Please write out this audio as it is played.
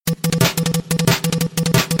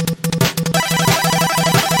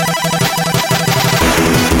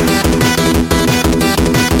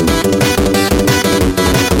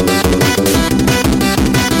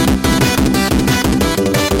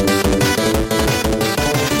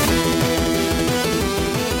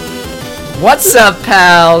What's up,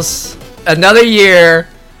 pals? Another year,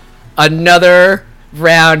 another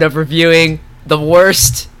round of reviewing the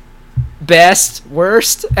worst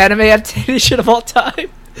anime adaptation of all time,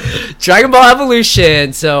 Dragon Ball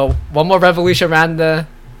Evolution. So one more revolution around the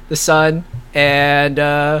sun, and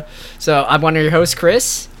so I'm one of your hosts,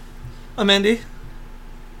 Chris. I'm Andy.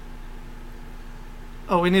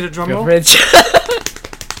 Oh, we need a drum roll.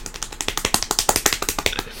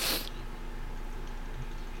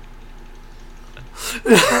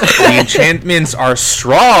 The enchantments are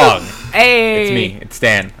strong. Hey, It's me. It's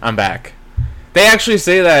Dan. I'm back. They actually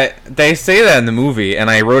say that. They say that in the movie, and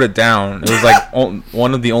I wrote it down. It was like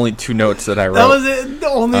one of the only two notes that I wrote. That was it. The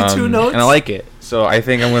only two notes. And I like it. So I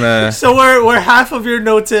think I'm gonna. So we're half of your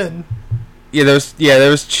notes in. Yeah,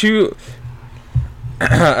 there was two. All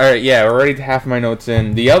right. Yeah, we're already half my notes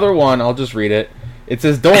in. The other one, I'll just read it. It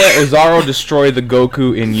says, "Don't let Ozaru destroy the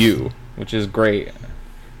Goku in you," which is great.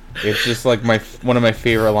 It's just like one of my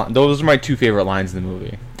favorite lines. Those are my two favorite lines in the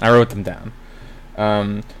movie. I wrote them down.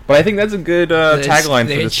 But I think that's a good tagline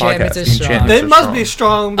for this podcast. The enchantments they are must strong. be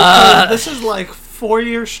strong because this is like 4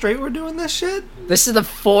 years straight we're doing this shit. This is the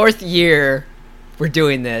 4th year we're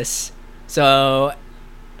doing this. So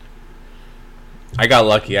I got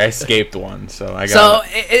lucky. I escaped one, so I got. So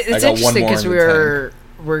it's interesting because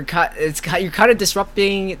you're kind of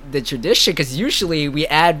disrupting the tradition, because usually we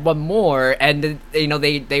add one more and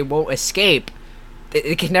they won't escape.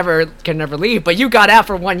 It can never leave. But you got out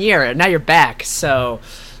for 1 year and now you're back. So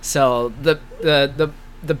the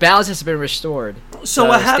balance has been restored. So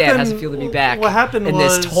what happened? Stan, how's it feel to be back? What happened in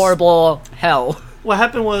was this horrible hell? What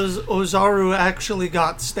happened was Ozaru actually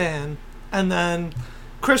got Stan, and then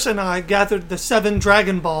Chris and I gathered the 7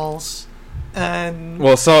 Dragon Balls and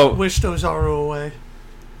wished Ozaru away.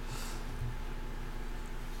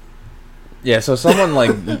 Yeah, so someone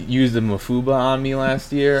used the Mafuba on me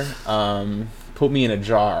last year. Put me in a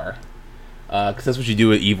jar, because that's what you do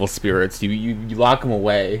with evil spirits. You lock them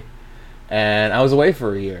away, and I was away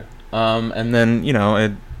for a year. And then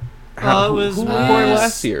who was here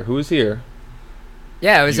last year? Who was here?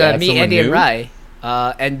 Yeah, it was me, Andy, and Rai,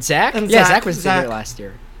 and Zach. Zach was here last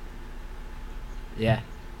year. Yeah.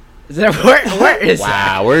 Where is wow,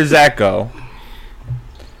 Zach? Where does Zach go?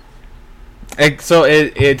 So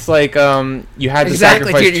it's like you had to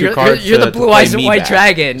sacrifice two cards. You're the blue eyes and white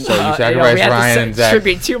dragon. So you sacrifice Ryan and Zach.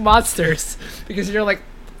 Distribute 2 monsters because you're like.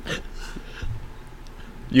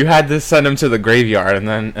 You had to send him to the graveyard, and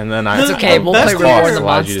then I. It's okay. We'll play Reward the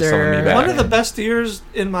Monster. One of the best years,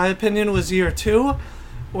 in my opinion, was year 2,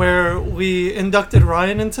 where we inducted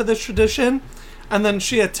Ryan into this tradition, and then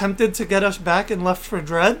she attempted to get us back in Left 4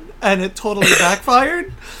 Dead, and it totally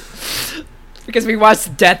backfired. Because we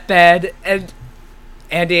watched Deathbed, and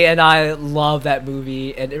Andy and I love that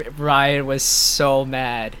movie, and Ryan was so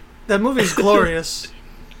mad. That movie's glorious.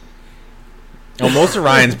 Well, most of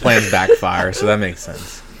Ryan's plans backfire, so that makes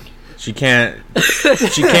sense. She can't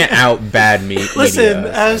out bad me. Listen,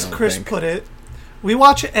 as Chris put it, we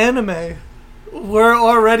watch anime. We're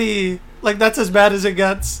already that's as bad as it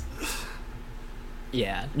gets.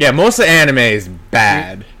 Yeah. Yeah, most of anime is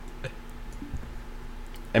bad.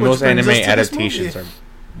 And most anime adaptations are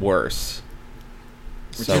worse.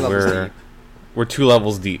 So we're 2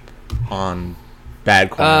 levels deep on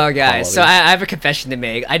bad quality. Oh, guys, so I have a confession to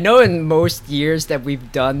make. I know in most years that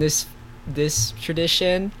we've done this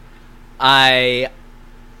tradition, I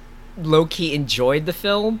low-key enjoyed the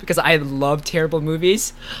film because I love terrible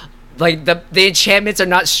movies. Like, the enchantments are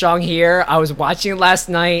not strong here. I was watching it last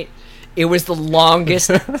night. It was the longest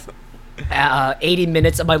 80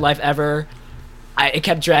 minutes of my life ever. It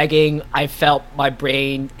kept dragging. I felt my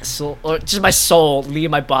brain, or just my soul,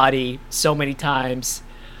 leave my body so many times.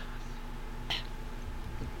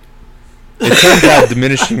 It turns out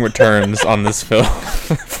diminishing returns on this film.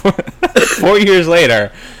 4 years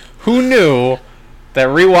later, who knew that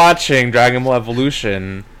rewatching Dragon Ball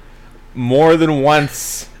Evolution more than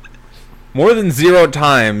 0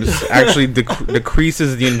 times actually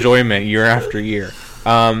decreases the enjoyment year after year?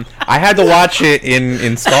 I had to watch it in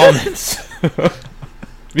installments.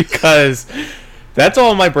 Because that's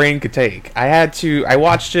all my brain could take. I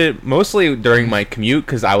watched it mostly during my commute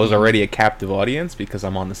because I was already a captive audience because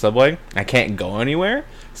I'm on the subway. I can't go anywhere,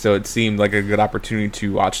 so it seemed like a good opportunity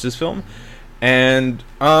to watch this film. And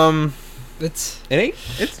it's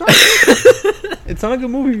not it's not a good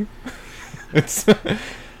movie.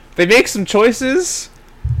 They make some choices.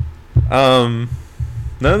 None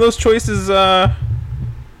of those choices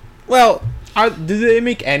do they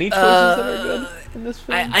make any choices that are good in this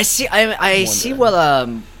film? I see what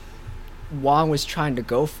Wong was trying to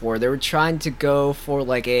go for. They were trying to go for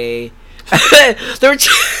like a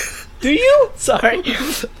Do you? Sorry.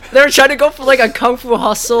 They were trying to go for like a Kung Fu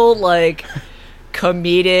Hustle, like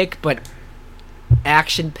comedic but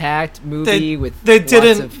action-packed movie with they lots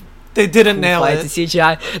didn't of they didn't cool nail fights it.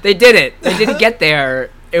 and CGI. They did it. They didn't get there.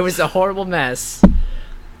 It was a horrible mess.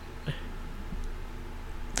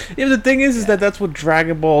 Yeah, the thing is that that's what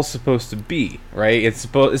Dragon Ball is supposed to be, right? It's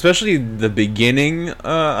supposed, especially the beginning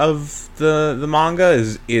of the manga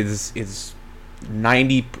is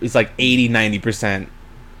 90. It's like 80-90%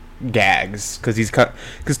 gags because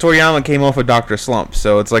Toriyama came off of Dr. Slump,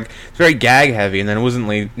 so it's like it's very gag heavy, and then it wasn't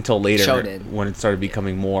until later Shonen. when it started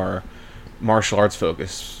becoming more martial arts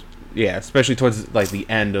focused. Yeah, especially towards like the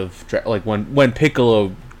end of like when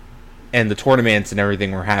Piccolo and the tournaments and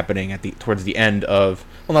everything were happening towards the end of,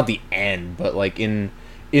 well, not the end, but like in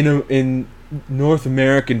North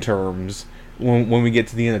American terms, when we get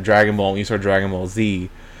to the end of Dragon Ball and you start Dragon Ball Z,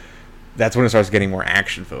 that's when it starts getting more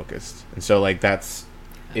action focused. And so like I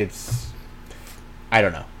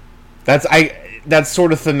don't know. That's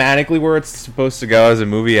sort of thematically where it's supposed to go as a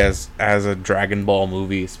movie, as a Dragon Ball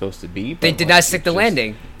movie is supposed to be. They did not stick the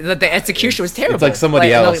landing. The execution was terrible. It's like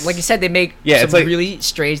somebody else. Like you said, they make it's some like, really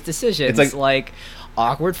strange decisions. It's like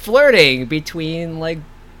awkward flirting between like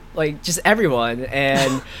just everyone,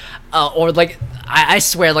 and or like I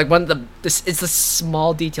swear, like one of it's a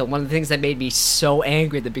small detail. One of the things that made me so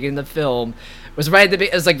angry at the beginning of the film was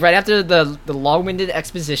it was like right after the long-winded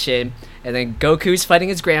exposition, and then Goku's fighting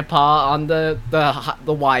his grandpa on the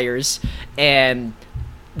wires, and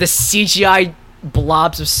the CGI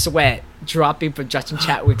blobs of sweat dropping from Justin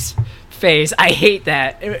Chatwick's face. I hate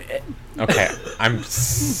that. Okay, I'm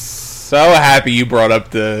so happy you brought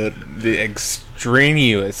up the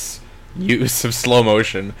extraneous use of slow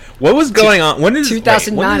motion. What was going on? When did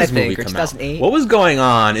 2009, this I think, movie or come out? 2008? What was going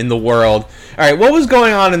on in the world? All right, what was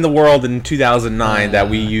going on in the world in 2009 that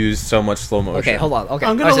we used so much slow motion? Okay, hold on. Okay,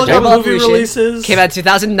 I'm gonna Alright, look Dragon up Ball movie Evolution releases. Came out in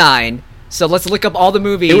 2009. So let's look up all the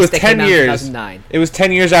movies It was that 10 came years. out in 2009. It was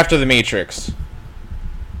 10 years after The Matrix.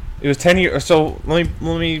 It was 10 years. So let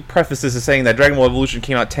me preface this as saying that Dragon Ball Evolution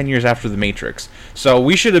came out 10 years after The Matrix. So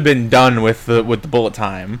we should have been done with the bullet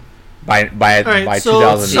time by so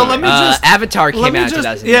 2009. let me just Avatar came let me out in just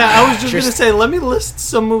 2009. yeah, I was just Sure. gonna say, let me list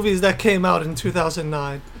some movies that came out in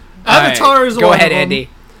 2009. All right, Avatar is go one ahead, of them. Andy.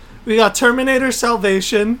 We got Terminator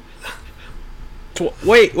Salvation.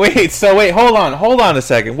 Wait, hold on a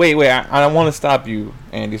second. Wait, I want to stop you,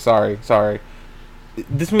 Andy. Sorry.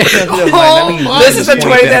 This movie came out in 2009. That means This is the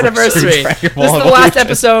 20th anniversary. Dragon This is Ball the last Evolution.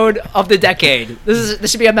 episode of the decade. This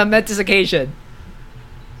should be a momentous occasion.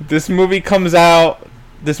 This movie comes out.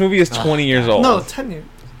 This movie is 20 years old. No, 10 years.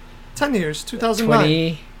 10 years,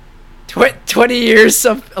 2009. 20 years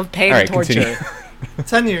of pain All and right, torture. continue.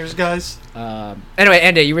 10 years, guys. Anyway,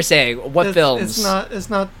 Andy, you were saying what films? It's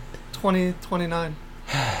not 2029.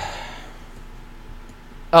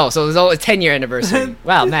 Oh, so it's only a 10-year anniversary.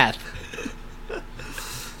 Wow, math.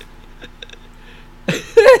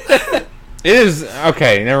 It is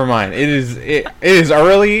okay. Never mind. It is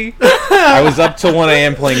early. I was up till 1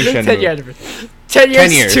 a.m. playing 10-year Shenmue. anniversary. 10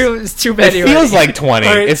 years. Is too many. It feels already. like 20.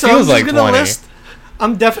 All right, It so feels I'm like just gonna 20.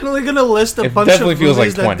 I'm definitely gonna list a It bunch of definitely feels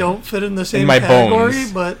movies like 20. that don't fit in the same my category,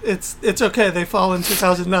 bones. but it's okay. They fall in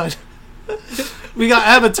 2009. We got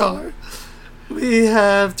Avatar. We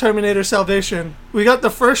have Terminator Salvation. We got the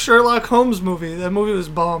first Sherlock Holmes movie. That movie was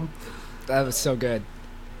bomb. That was so good.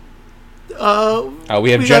 We have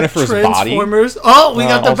We Jennifer's got Body. Transformers. Oh, we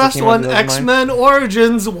got the also best came out in one, 2009. X-Men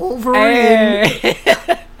Origins Wolverine. Hey.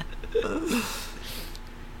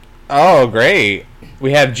 Oh, great.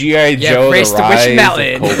 We have G.I. Joe, Race The to Witch Rise of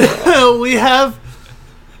Mountain. Cobra. We have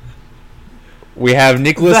We have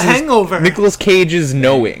The Hangover. Nicolas Cage's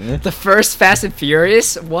Knowing. The first Fast and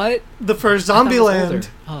Furious? What? the first I thought it was older. Zombieland.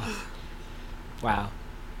 Oh. Wow.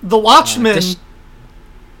 The Watchmen.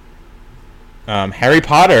 Harry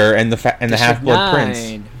Potter and the Half-Blood Prince.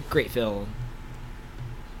 9. Great film.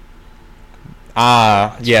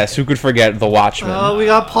 Ah, yes. Who could forget The Watchmen? We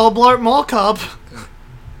got Paul Blart Mall Cop.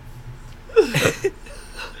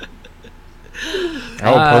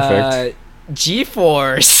 Oh, perfect.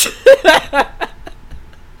 G-Force.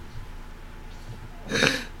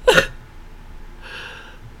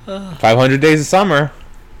 Uh, 500 Days of Summer.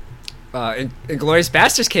 Inglourious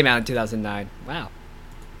Basterds came out in 2009. Wow.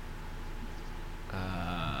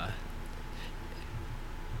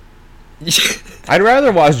 I'd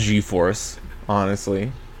rather watch G-Force,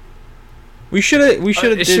 honestly. We should have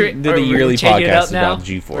did a yearly podcast about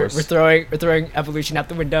G-Force. We're throwing Evolution out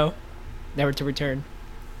the window, never to return.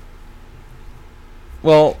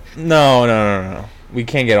 Well, no. We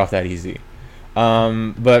can't get off that easy.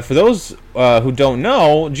 But for those who don't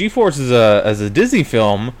know, G-Force is a Disney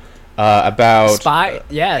film about Spy.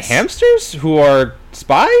 Yes. hamsters who are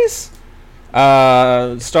spies,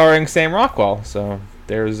 starring Sam Rockwell. So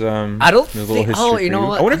there's I don't there's a little think. history Oh, for you know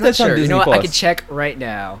what? I wonder I'm if not that's on sure. Disney You know what? Plus. I can check right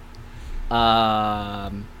now.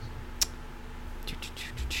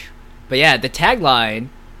 But yeah, the tagline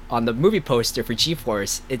on the movie poster for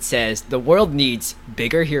G-Force, it says, "The world needs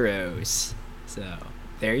bigger heroes." So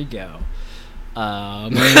there you go.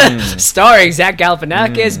 Starring Zach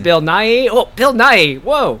Galifianakis, Bill Nighy. Oh, Bill Nighy.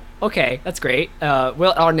 Whoa. Okay, that's great.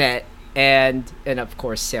 Will Arnett and of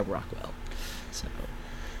course Sam Rockwell. So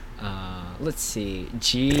let's see.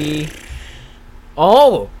 G-Force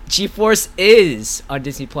is on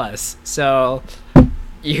Disney Plus. So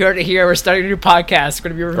you heard it here. We're starting a new podcast. We're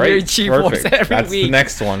going to be reviewing G-Force every That's week. the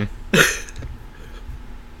next one.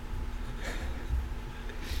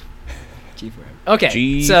 G4. Okay,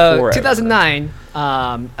 G so forever. 2009.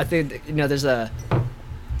 I think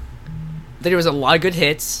there was a lot of good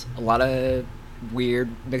hits, a lot of weird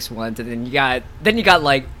mixed ones, and then you got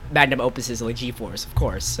like magnum opuses like G-Force, of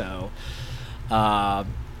course. So, but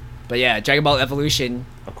yeah, Dragon Ball Evolution,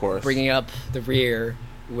 Of course. bringing up the rear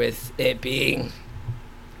with it being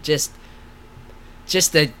just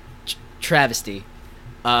a travesty.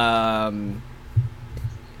 Are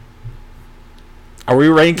we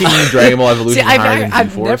ranking Dragon Ball Evolution See, higher than I've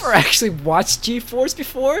G-Force? never actually watched G-Force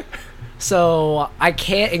before, so I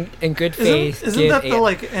can't, in good faith, Isn't give that the a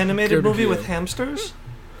like animated good movie review. with hamsters?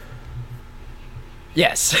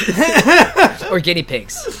 Yes, or guinea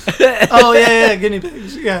pigs. Oh yeah, guinea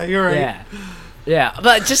pigs. Yeah, you're right. Yeah.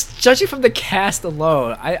 But just judging from the cast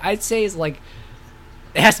alone, I'd say it's like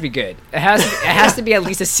it has to be good. It has to be at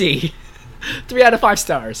least a C, 3 out of 5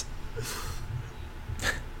 stars.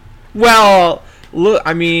 Well, look,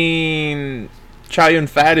 I mean, Chow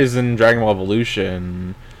Yun-Fat is in Dragon Ball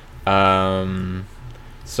Evolution.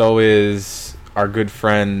 So is our good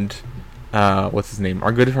friend. What's his name?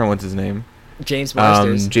 James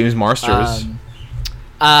Marsters. James Marsters.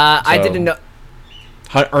 I So- didn't know.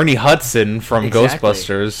 Ernie Hudson from Exactly.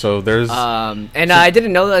 Ghostbusters. So there's. I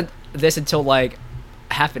didn't know this until like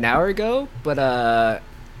half an hour ago. But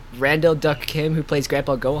Randall Duck Kim, who plays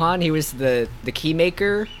Grandpa Gohan, he was the key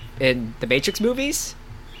maker in the Matrix movies,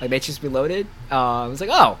 like Matrix Reloaded. I was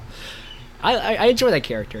like, oh, I enjoy that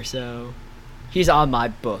character, so he's on my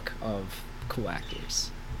book of cool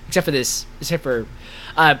actors. Except for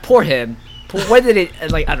poor him. When did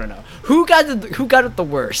it, like, I don't know who got it the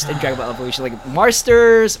worst in Dragon Ball Evolution, like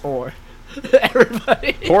Marsters or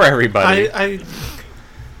everybody. For everybody.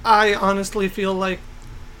 I honestly feel like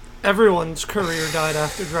everyone's career died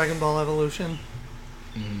after Dragon Ball Evolution.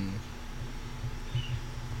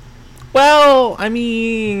 Well, I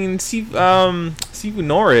mean, Sifu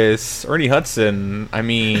Norris, Ernie Hudson. I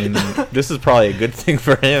mean, this is probably a good thing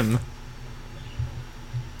for him.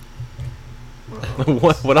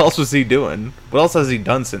 What else was he doing? What else has he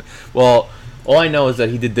done since? Well, all I know is that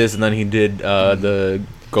he did this, and then he did the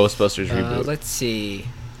Ghostbusters reboot. Let's see.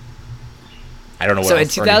 I don't know what So in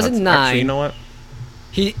else. Ernie Hudson- 2009 Actually, you know what?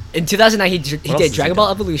 In 2009 he else did has he Dragon Ball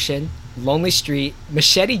done? Evolution, Lonely Street,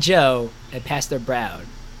 Machete Joe, and Pastor Brown.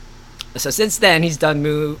 So since then he's done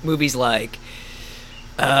movies like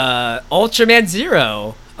Ultraman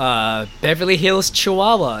Zero, Beverly Hills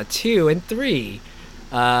Chihuahua 2 and 3.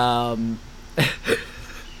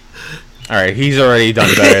 All right, he's already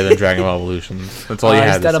done better than Dragon Ball Evolution. That's all you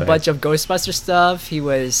He's had to done say. a bunch of Ghostbuster stuff. He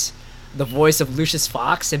was the voice of Lucius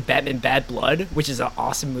Fox in Batman Bad Blood, which is an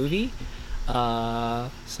awesome movie.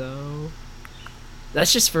 So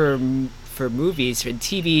that's just for movies. For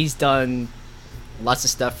TV, he's done lots of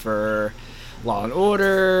stuff for Law and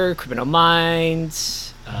Order, Criminal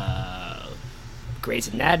Minds, Grey's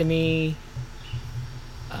Anatomy.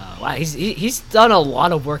 Wow, he's done a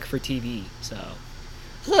lot of work for TV. So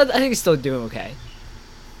I think he's still doing okay.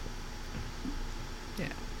 Yeah.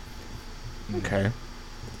 Okay.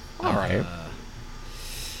 All right.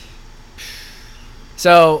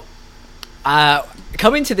 So,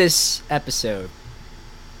 coming to this episode,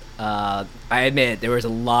 I admit there was a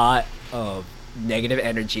lot of negative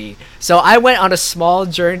energy. So I went on a small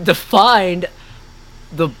journey to find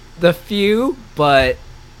the few, but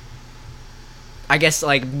I guess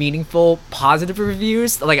like meaningful positive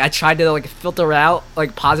reviews. Like I tried to like filter out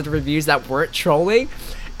like positive reviews that weren't trolling,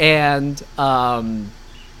 and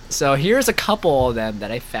so here's a couple of them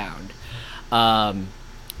that I found.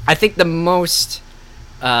 I think the most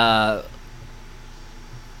I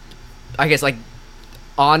guess like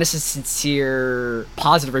honest and sincere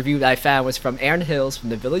positive review that I found was from Aaron Hills from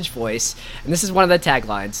The Village Voice, and this is one of the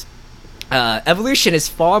taglines. Evolution is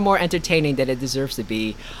far more entertaining than it deserves to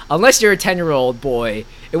be, unless you're a 10-year-old boy,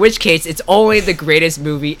 in which case it's only the greatest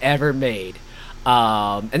movie ever made.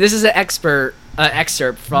 And this is an excerpt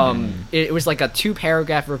from, it was like a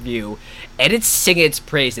 2-paragraph review, and it's singing its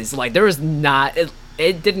praises. Like, there was not,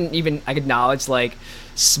 it didn't even acknowledge, like,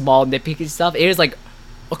 small nitpicky stuff. It was, like,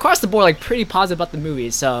 across the board, like, pretty positive about the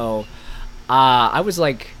movie, so, I was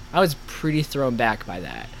pretty thrown back by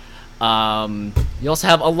that. You also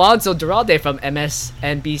have Alonso Duralde from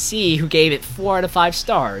MSNBC, who gave it 4 out of 5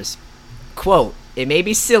 stars. Quote, "It may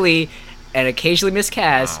be silly and occasionally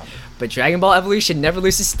miscast, but Dragon Ball Evolution never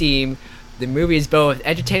loses steam. The movie is both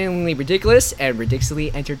entertainingly ridiculous and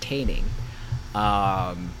ridiculously entertaining."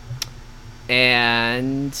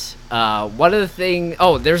 And one of the thing,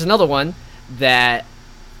 there's another one that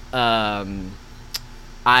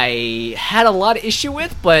I had a lot of issue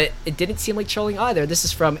with, but it didn't seem like trolling either. This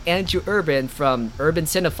is from Andrew Urban from Urban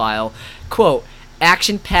Cinephile. Quote,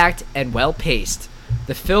 "Action-packed and well-paced.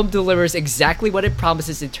 The film delivers exactly what it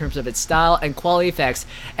promises in terms of its style and quality effects,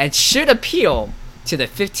 and should appeal to the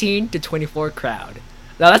 15 to 24 crowd."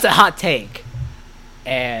 Now that's a hot take.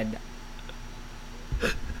 And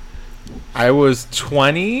I was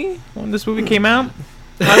 20 when this movie came out.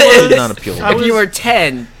 I Did not appeal to me. if you were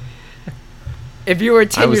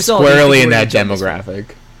 10 I was years old, squarely you in that enjoy this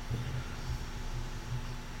demographic.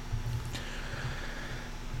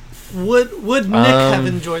 Would Nick have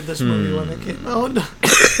enjoyed this movie when it came out?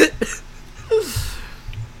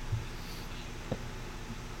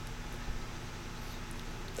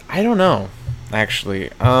 I don't know, actually.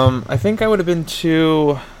 I think I would have been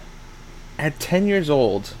at 10 years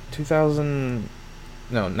old,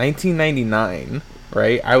 1999,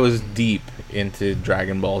 right? I was deep into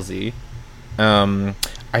Dragon Ball Z. I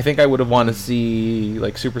think I would have wanted to see,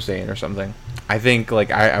 like, Super Saiyan or something. I think, like,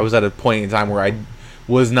 I was at a point in time where I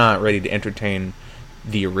was not ready to entertain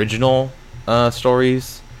the original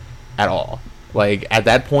stories at all. Like, at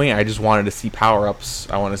that point, I just wanted to see power-ups.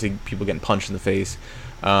 I wanted to see people getting punched in the face.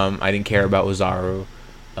 I didn't care about Ozaru.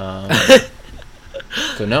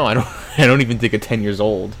 So no, I don't even think at 10 years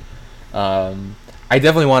old. I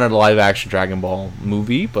definitely wanted a live-action Dragon Ball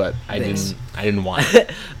movie, but I didn't want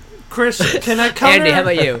it. Chris, can I counter? Andy, how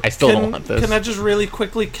about you? I still don't want this. Can I just really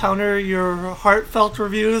quickly counter your heartfelt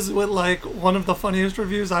reviews with, like, one of the funniest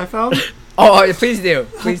reviews I found? Oh, please do.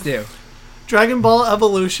 Please do. Dragon Ball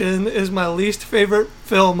Evolution is my least favorite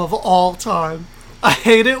film of all time. I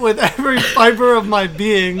hate it with every fiber of my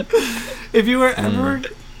being. If you were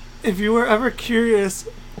ever curious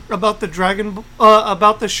about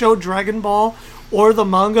the show Dragon Ball or the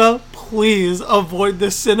manga, please avoid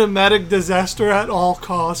this cinematic disaster at all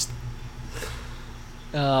costs.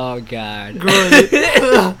 Oh God. Great.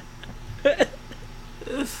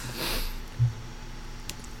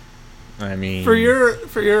 I mean, For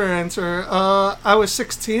your answer, I was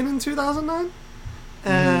 16 in 2009,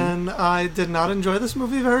 and I did not enjoy this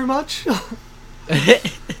movie very much.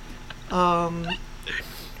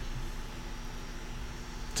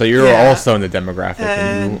 so you're yeah. also in the demographic,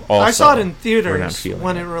 and you also I saw it in were not theaters feeling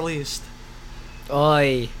when it it released.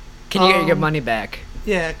 Oi. Can you get your money back?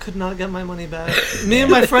 Yeah, I could not get my money back. Me and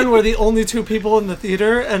my friend were the only two people in the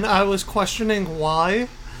theater, and I was questioning why.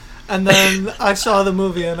 And then I saw the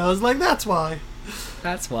movie, and I was like, "That's why."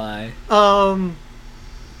 That's why.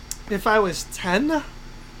 If I was 10,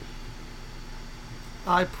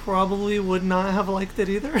 I probably would not have liked it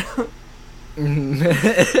either.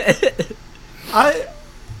 I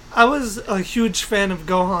was a huge fan of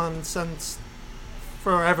Gohan since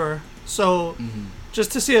forever, so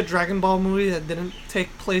just to see a Dragon Ball movie that didn't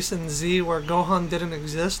take place in Z, where Gohan didn't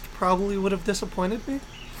exist, probably would have disappointed me.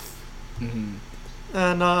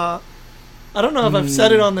 And I don't know if I've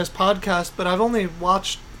said it on this podcast, but I've only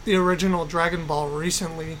watched the original Dragon Ball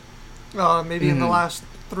recently, maybe in the last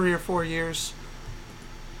 3 or 4 years.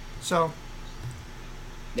 So,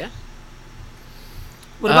 Yeah.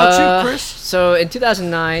 what about you, Chris? So in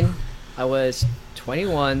 2009, I was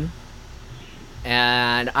 21,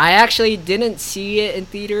 and I actually didn't see it in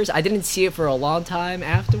theaters. I didn't see it for a long time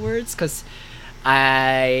afterwards, because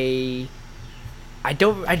I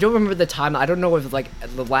don't remember the time. I don't know if, like,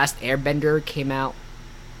 The Last Airbender came out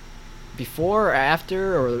before or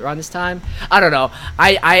after or around this time. I don't know.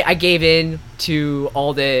 I gave in to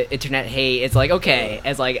all the internet hate. It's like, okay,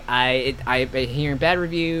 it's like I've been hearing bad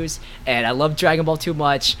reviews, and I love Dragon Ball too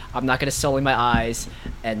much. I'm not gonna sully my eyes.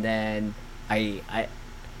 And then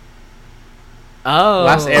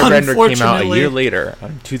Last Airbender came out a Unfortunately. year later,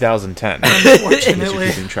 in 2010. Unfortunately.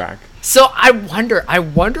 Keeping track. So I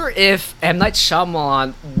wonder if M. Night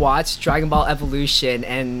Shyamalan watched Dragon Ball Evolution,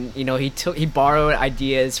 and he borrowed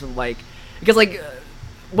ideas from, like, because like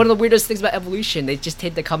one of the weirdest things about evolution, they just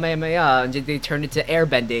take the Kamehameha and they turned it to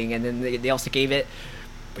airbending, and then they also gave it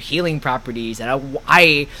healing properties. And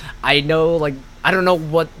I know, like, I don't know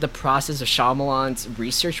what the process of Shyamalan's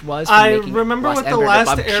research was. For I making remember Last what the Airbender, Last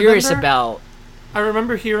but I'm curious Airbender- about. I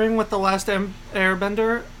remember hearing with the last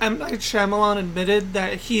Airbender, M. Night Shyamalan admitted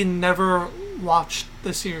that he never watched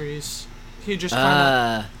the series. He just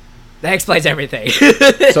kind That explains everything.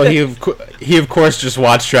 So he of course just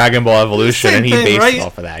watched Dragon Ball Evolution Same and he thing, based right? it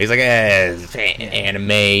off of that. He's like, it's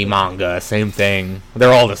anime, manga, same thing.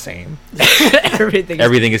 They're all the same.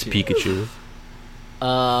 Everything is Pikachu.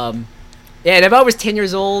 Yeah, and if I was 10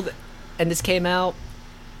 years old and this came out,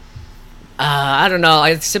 I don't know.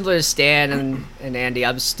 Like, similar to Stan and Andy,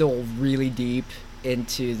 I'm still really deep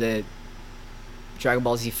into the Dragon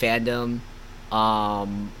Ball Z fandom.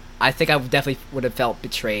 I think I definitely would have felt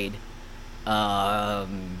betrayed. Yeah.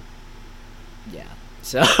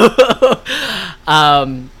 So,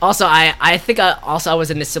 also, I think I was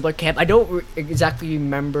in a similar camp. I don't exactly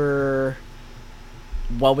remember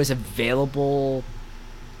what was available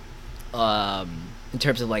in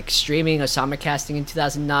terms of like streaming or simulcasting in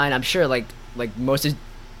 2009. I'm sure like most of,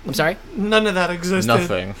 I'm sorry, of none of that existed.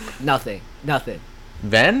 Nothing. nothing.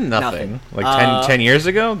 Then nothing. Like 10 years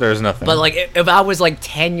ago, there's nothing. But like if I was like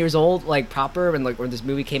 10 years old, like proper, and like when this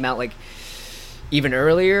movie came out, like even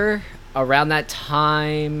earlier, around that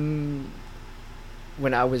time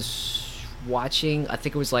when I was watching, I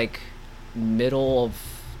think it was like middle of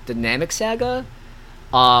the Namek saga.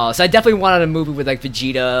 So I definitely wanted a movie with like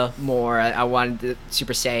Vegeta more. I wanted the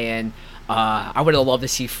Super Saiyan. I would have loved to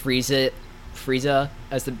see Frieza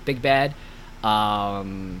as the big bad.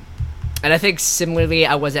 And I think similarly,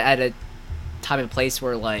 I wasn't at a time and place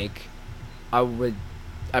where like I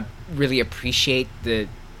really appreciate the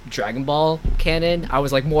Dragon Ball canon. I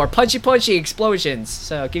was like more punchy explosions.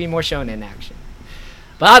 So give me more shonen action.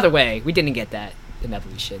 But either way, we didn't get that in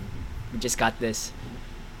Evolution. We just got this.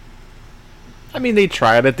 I mean, they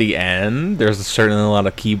tried at the end. There's certainly a lot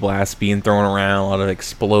of ki blasts being thrown around, a lot of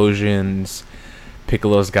explosions.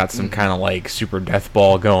 Piccolo's got some kind of like super death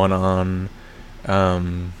ball going on.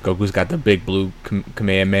 Goku's got the big blue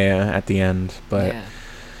Kamehameha at the end, but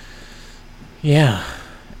yeah.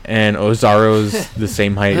 And Ozaru's the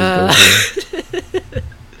same height as Goku.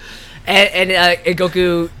 and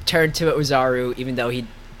Goku turned to Ozaru even though he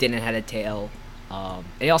didn't have a tail. And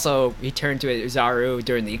he turned to Ozaru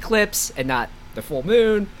during the eclipse and not the full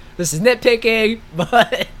moon. This is nitpicking,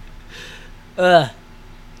 but I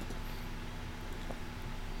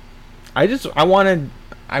wanted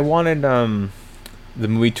the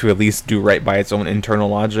movie to at least do right by its own internal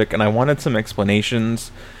logic, and I wanted some explanations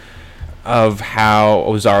of how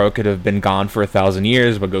Ozaru could have been gone for 1,000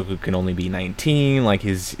 years, but Goku can only be 19. Like,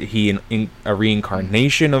 is he a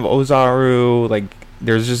reincarnation of Ozaru? Like,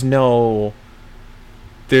 there's no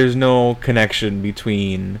connection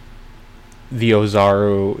between the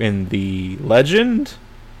Ozaru in the legend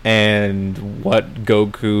and what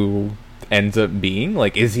Goku ends up being.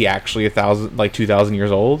 Like, is he actually 2,000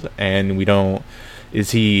 years old, and we don't?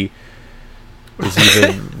 Is he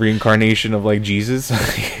the reincarnation of like Jesus? And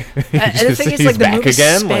the thing is, like, the movie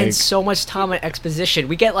spends so much time on exposition.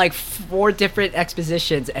 We get like 4 different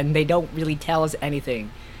expositions, and they don't really tell us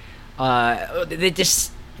anything. They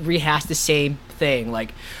just rehash the same thing.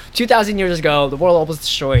 Like 2,000 years ago, the world was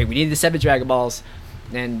destroyed. We needed the 7 Dragon Balls,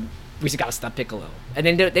 and we just gotta stop Piccolo. And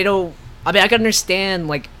then they don't. I mean, I can understand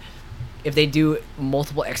like if they do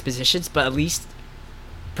multiple expositions, but at least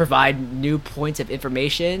provide new points of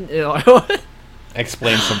information.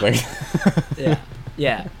 Explain something.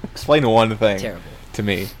 Yeah. Explain one thing. Terrible. To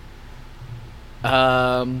me. So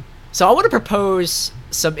I want to propose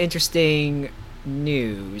some interesting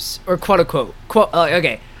news, or quote unquote,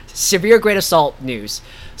 okay, severe great assault news.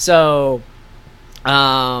 So, we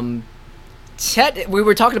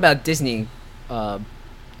were talking about Disney, or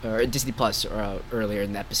Disney Plus earlier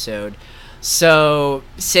in the episode. So,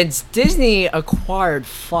 since Disney acquired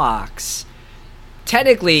Fox,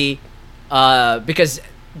 technically, because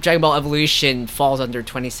Dragon Ball Evolution falls under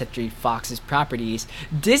 20th Century Fox's properties,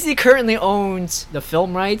 Disney currently owns the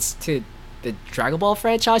film rights to the Dragon Ball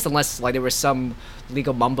franchise, unless like there was some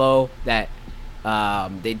legal mumbo that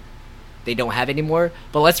they don't have anymore.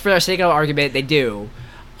 But let's, for our sake of argument, they do.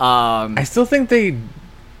 I still think they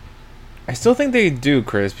do,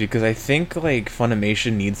 Chris, because I think like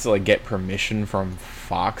Funimation needs to like get permission from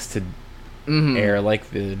Fox to air like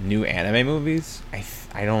the new anime movies. I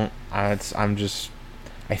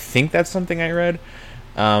think that's something I read,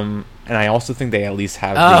 and I also think they at least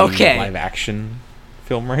have the live action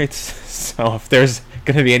film rights. So if there's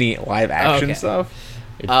gonna be any live action stuff,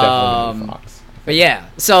 It's definitely gonna be Fox. But yeah,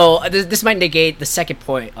 so this might negate the second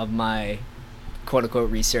point of my quote unquote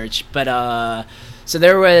research. But so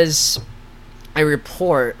there was a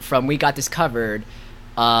report from We Got This Covered,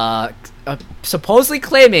 supposedly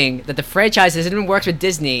claiming that the franchise has even worked with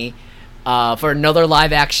Disney for another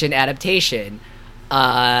live action adaptation,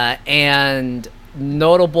 and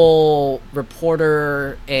notable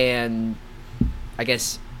reporter and I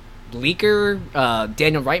guess leaker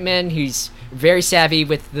Daniel Reitman, who's very savvy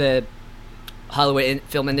with the Hollywood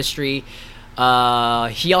film industry.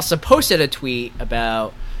 He also posted a tweet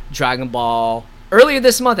about Dragon Ball earlier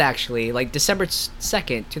this month, actually, like December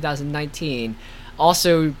 2nd, 2019.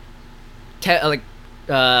 Also,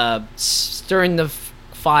 stirring the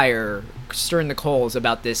fire, stirring the coals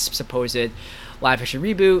about this supposed live action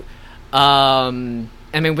reboot. I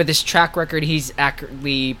mean, with his track record, he's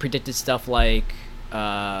accurately predicted stuff like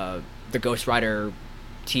the Ghost Rider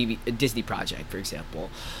TV Disney project, for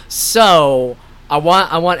example. So I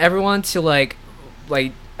want everyone to like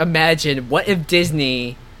imagine, what if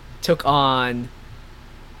Disney took on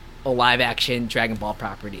a live action Dragon Ball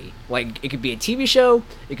property? Like, it could be a TV show,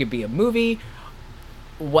 it could be a movie.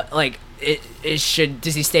 What, like, it should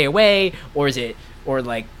Disney stay away, or is it, or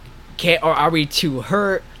like, or are we too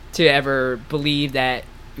hurt to ever believe that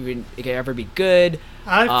it can ever be good?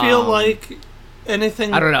 I feel like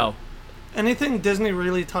anything, I don't know, anything Disney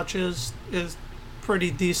really touches is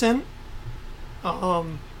pretty decent.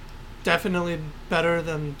 Definitely better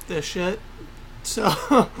than this shit. So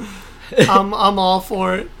I'm all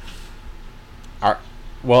for it.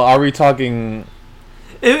 Are we talking?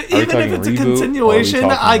 Even if it's a continuation,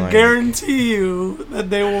 I like, guarantee you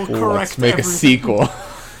that they will correct. Let's make everything. a sequel.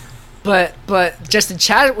 But Justin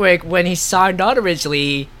Chadwick, when he signed on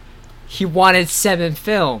originally, he wanted 7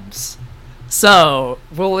 films. So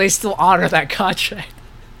will they still honor that contract?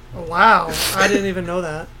 Wow, I didn't even know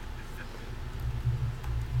that.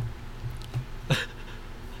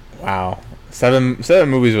 Wow, seven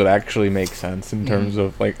movies would actually make sense in terms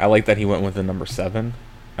of, like, I like that he went with the number 7.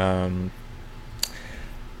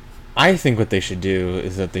 I think what they should do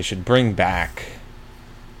is that they should bring back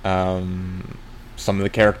some of the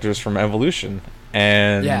characters from Evolution,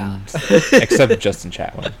 and except Justin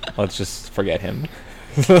Chatwin. Let's just forget him.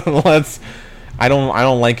 I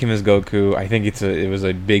don't like him as Goku. I think it was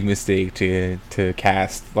a big mistake to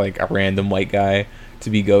cast like a random white guy to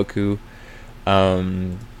be Goku.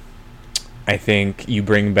 I think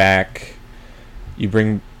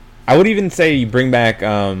I would even say you bring back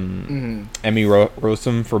Emmy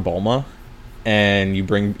Rossum for Bulma, and you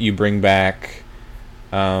bring back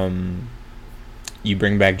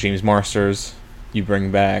James Marsters, you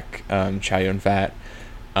bring back Chow Yun-fat,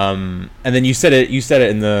 and then you said it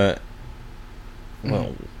in the,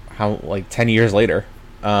 well, how, like 10 years later,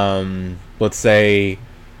 let's say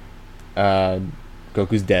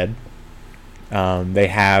Goku's dead. They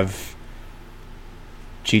have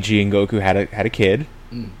Chi-Chi and Goku had a kid,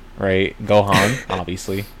 right? Gohan,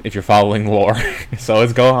 obviously, if you're following lore. So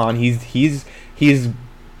it's Gohan. He's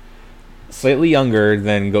slightly younger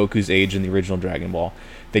than Goku's age in the original Dragon Ball.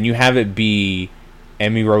 Then you have it be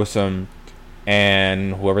Emmy Rossum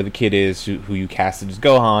and whoever the kid is who you casted as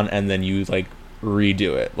Gohan, and then you like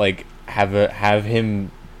redo it. Like have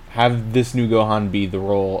this new Gohan be the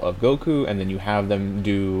role of Goku, and then you have them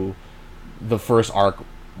do the first arc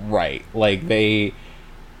right. Like they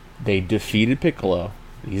defeated Piccolo.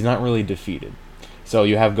 He's not really defeated. So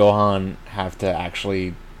you have Gohan have to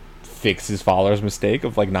actually fix his father's mistake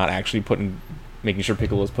of like not actually making sure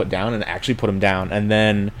Piccolo's put down, and actually put him down. And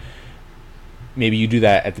then maybe you do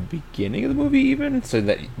that at the beginning of the movie even, so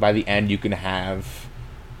that by the end you can have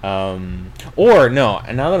or no,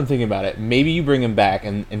 and now that I'm thinking about it, maybe you bring him back,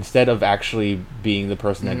 and instead of actually being the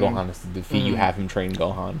person that Gohan has to defeat, you have him train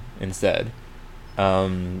Gohan instead.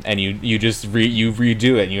 And you just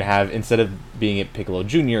redo it, and you have, instead of being at Piccolo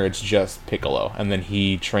Jr., it's just Piccolo, and then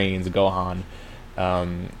he trains Gohan,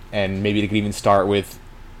 and maybe they could even start with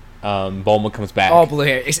Bulma comes back, all blue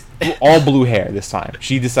hair, all blue hair this time.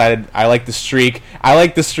 She decided, I like the streak,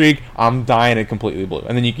 I'm dyeing it completely blue,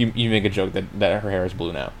 and then you make a joke that her hair is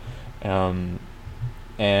blue now,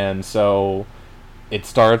 and so it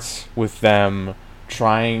starts with them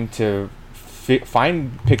trying to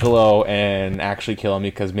find Piccolo and actually kill him,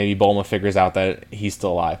 because maybe Bulma figures out that he's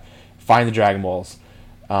still alive. Find the Dragon Balls.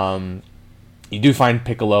 You do find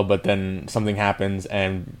Piccolo, but then something happens,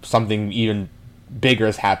 and something even bigger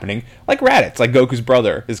is happening. Like Raditz, like Goku's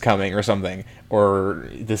brother is coming or something, or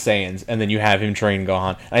the Saiyans, and then you have him train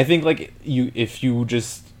Gohan. And I think like if you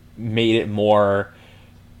just made it more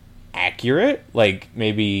accurate, like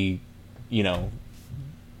maybe,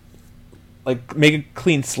 like make a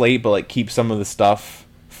clean slate, but like keep some of the stuff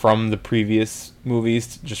from the previous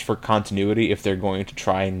movies just for continuity if they're going to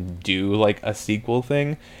try and do like a sequel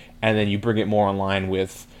thing, and then you bring it more in line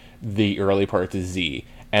with the early parts of Z,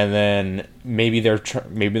 and then maybe they're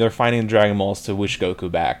finding Dragon Balls to wish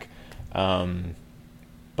Goku back,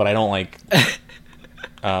 but I don't like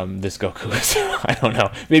this Goku is. I don't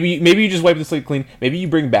know. Maybe you just wipe the slate clean. Maybe you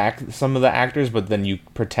bring back some of the actors, but then you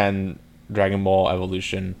pretend Dragon Ball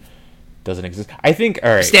Evolution doesn't exist. I think.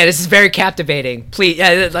 All right, Stan, this is very captivating. Please,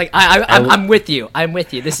 I'm with you. I'm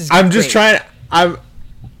with you. This is. I'm just trying.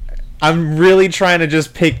 I'm really trying to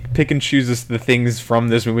just pick and choose the things from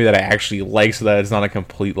this movie that I actually like, so that it's not a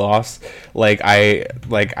complete loss. I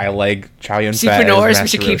like Chow Yun Fat as Master We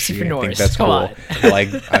should keep Roshi. Super I Norris. think that's Come cool.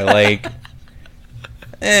 on. I like.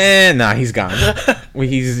 Nah, he's gone.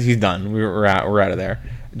 He's done. We're out of there.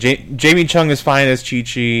 Jamie Chung is fine as Chi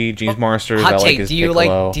Chi. James Marsters, I like his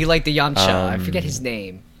Piccolo. Do you like the Yamcha? I forget his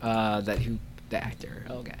name. The actor.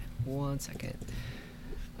 Okay, 1 second.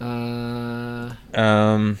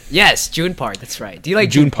 Yes, June Park. That's right. Do you like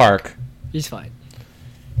June Park? He's fine.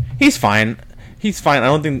 He's fine. I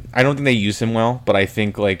don't think they use him well, but I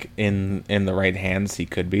think like in the right hands he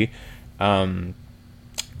could be.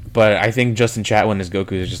 But I think Justin Chatwin as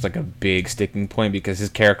Goku is just like a big sticking point because his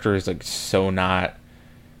character is like so not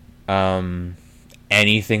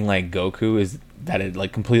anything like Goku, is that it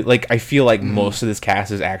like complete like I feel like most of this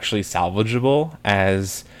cast is actually salvageable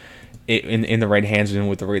as it, in the right hands and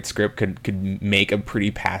with the right script could make a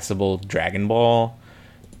pretty passable Dragon Ball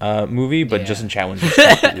movie, but Justin Chatwin just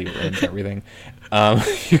completely ruins everything.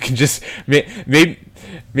 You can just maybe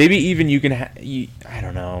even you can I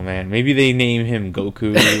don't know, man. Maybe they name him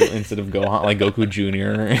Goku instead of Gohan, like Goku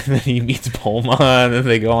Jr. and then he meets Bulma and then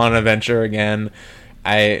they go on an adventure again.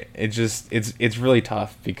 It's really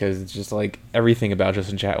tough because it's just like everything about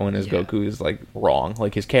Justin Chatwin as Goku is like wrong.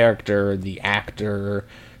 Like his character, the actor,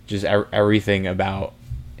 just everything about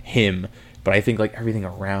him. But I think like everything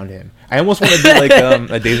around him. I almost want to do like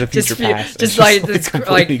a Days of Future Past. Just like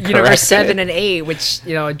Universe 7 and 8, which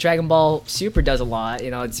Dragon Ball Super does a lot.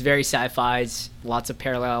 It's very sci-fi. It's lots of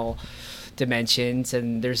parallel dimensions,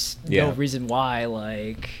 and there's no reason why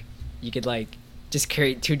like you could like just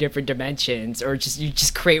create two different dimensions, or you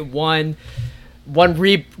just create one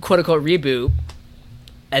quote unquote reboot,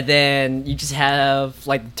 and then you just have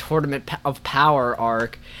like the Tournament of Power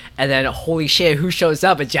arc, and then holy shit, who shows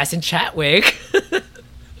up? It's Justin Chatwick.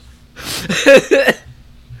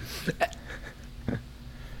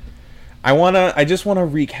 I just wanna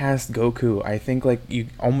recast Goku. I think like you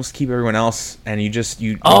almost keep everyone else and you make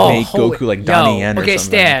Goku like Donnie Yen or something. Okay,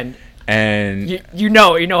 Stan. And you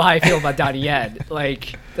know how I feel about Donnie Yen.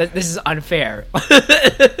 Like this is unfair.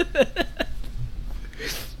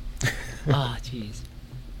 Oh jeez.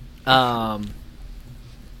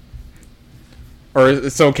 Or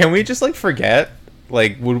so can we just like forget?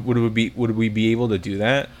 Like would we be able to do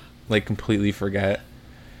that? Like completely forget?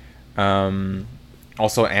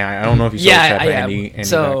 Also, I don't know if you saw the chat, but Andy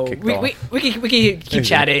so got kicked off. we can keep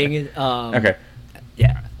chatting. Okay.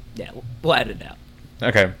 Yeah, we'll edit it out.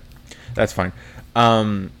 Okay, that's fine.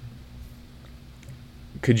 Do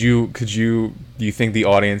you think the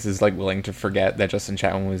audience is like willing to forget that Justin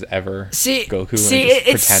Chatwin was ever Goku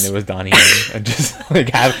and just pretend it was Donnie Yen and just like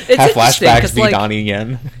have flashbacks be Donnie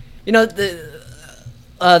Yen?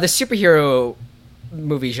 The superhero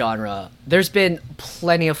movie genre, there's been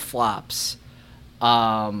plenty of flops,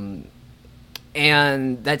 and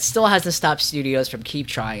that still hasn't stopped studios from keep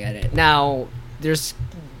trying at it. Now there's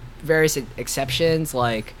various exceptions,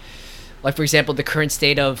 like for example the current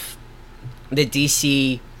state of the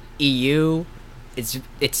DC EU,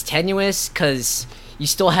 it's tenuous because you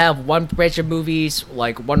still have one branch of movies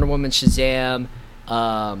like Wonder Woman, Shazam,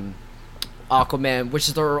 Aquaman, which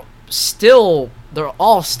they're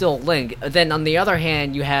all still linked. Then on the other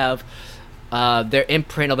hand, you have their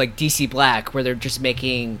imprint of like DC Black, where they're just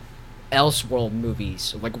making Elseworld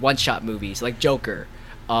movies, like one-shot movies, like Joker.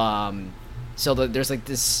 So there's like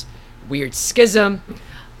this weird schism.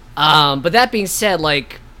 But that being said,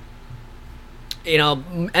 like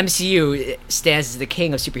MCU stands as the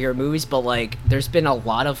king of superhero movies, but like there's been a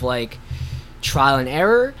lot of like trial and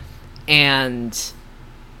error, and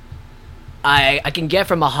I can get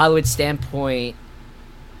from a Hollywood standpoint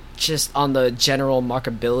just on the general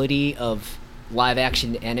marketability of live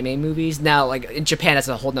action anime movies. Now like in Japan that's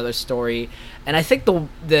a whole nother story, and I think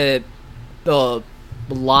the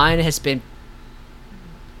line has been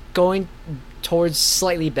going towards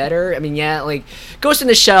slightly better. I mean, like Ghost in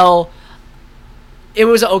the Shell, it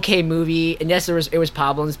was an okay movie, and yes, it was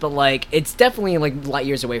problems, but like it's definitely like light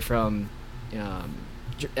years away from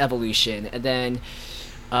Evolution, and then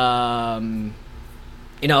Battle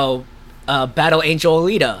Angel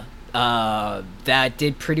Alita, that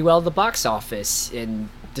did pretty well at the box office, and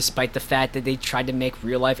despite the fact that they tried to make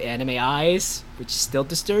real life anime eyes, which still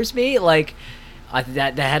disturbs me, like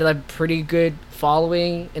that had a pretty good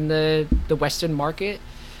following in the Western market.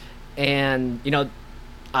 And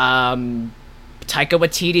Taika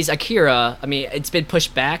Waititi's Akira, I mean, it's been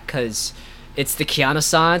pushed back because it's the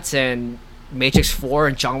Keanu-sans, and Matrix 4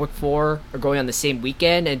 and John Wick 4 are going on the same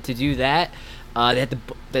weekend, and to do that,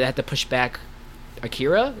 they had to push back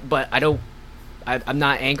Akira. But I'm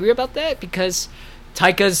not angry about that, because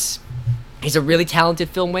he's a really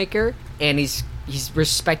talented filmmaker, and he's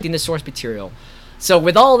respecting the source material. So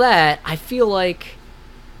with all that, I feel like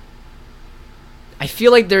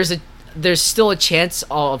there's still a chance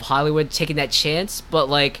of Hollywood taking that chance, but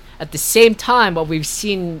like at the same time, what we've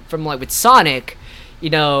seen from like with Sonic,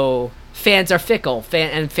 fans are fickle,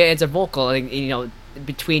 fans are vocal, and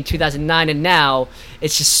between 2009 and now,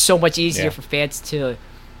 it's just so much easier for fans to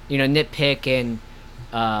nitpick and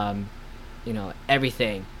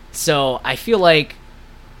everything. So I feel like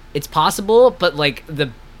it's possible, but like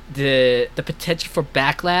the potential for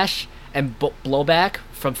backlash and blowback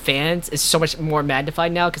from fans is so much more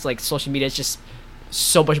magnified now, because like social media is just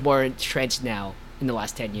so much more entrenched now in the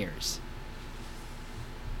last 10 years.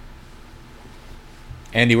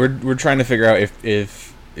 Andy, we're trying to figure out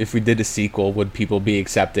if we did a sequel, would people be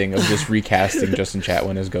accepting of just recasting Justin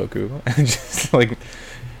Chatwin as Goku? Just like,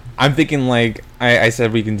 I'm thinking like I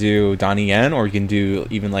said, we can do Donnie Yen, or we can do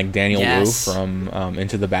even like Daniel Wu from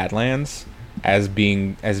Into the Badlands as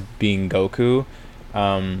being Goku.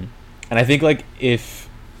 And I think like if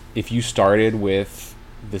you started with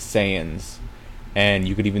the Saiyans, and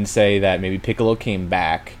you could even say that maybe Piccolo came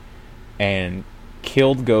back and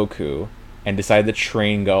killed Goku and decided to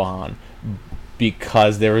train Gohan,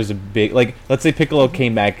 because there was a big, like, let's say Piccolo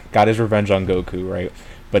came back, got his revenge on Goku, right?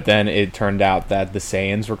 But then it turned out that the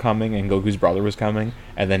Saiyans were coming and Goku's brother was coming,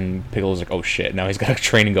 and then Piccolo's like, oh shit, now he's got to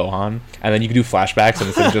train Gohan. And then you could do flashbacks, and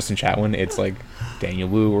instead of Justin Chatwin, it's like Daniel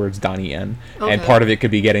Wu or it's Donnie Yen. Okay. And part of it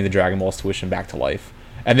could be getting the Dragon Balls to wish him back to life.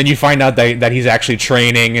 And then you find out that he's actually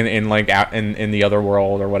training in like out in the other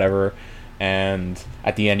world or whatever. And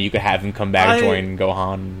at the end, you could have him come back, join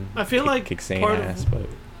Gohan. I feel like kick Saiyan ass, but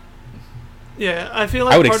yeah, I feel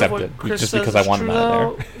like I would part accept of what it Chris just says because I is want him true, out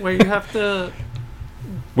though, there. where you have to.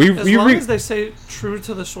 As long as they say true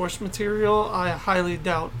to the source material, I highly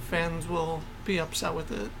doubt fans will be upset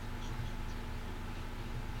with it.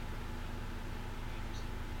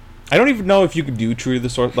 I don't even know if you could do true to the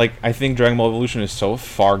source. Like, I think Dragon Ball Evolution is so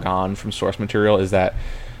far gone from source material, is that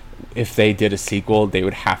if they did a sequel, they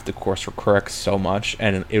would have to course correct so much,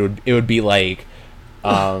 and it would be like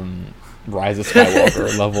Rise of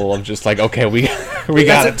Skywalker level of just like, okay, we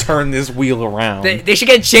gotta turn this wheel around. They should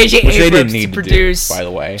get J.J. Abrams to produce, by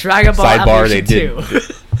the way. Dragon Ball Sidebar, Evolution they 2.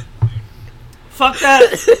 Fuck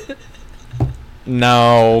that.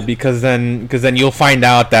 No, because then you'll find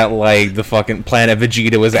out that like the fucking planet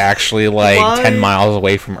Vegeta was actually like 10 miles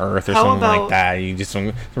away from Earth or something like that. You just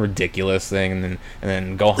some ridiculous thing, and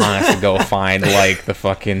then Gohan has to go find like the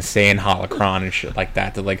fucking Saiyan holocron and shit like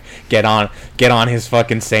that to like get on his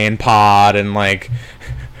fucking Saiyan pod and like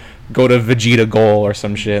go to Vegeta Goal or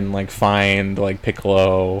some shit and like find like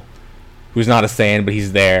Piccolo, who's not a Saiyan, but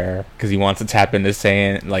he's there because he wants to tap into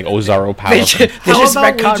Saiyan, like Ozaru power. How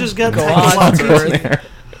about we just get Taika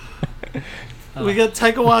Waititi? We get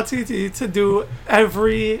Taika Waititi to do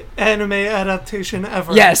every anime adaptation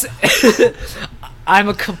ever. Yes.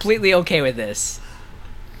 I'm completely okay with this.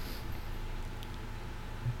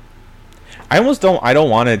 I don't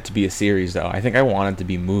want it to be a series though. I think I want it to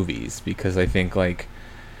be movies, because I think like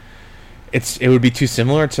it would be too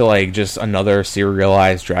similar to like just another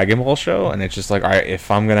serialized Dragon Ball show, and it's just like, all right, if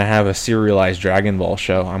I'm gonna have a serialized Dragon Ball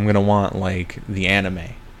show, I'm gonna want like the anime.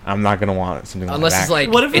 I'm not gonna want something unless like it's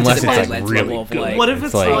like what if into it's the like Badlands really level of good? like What if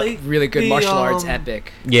it's like really good the, martial arts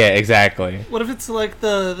epic? Yeah, exactly. What if it's like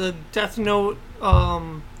the Death Note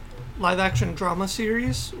live action drama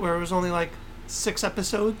series where it was only like 6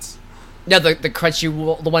 episodes? Yeah, the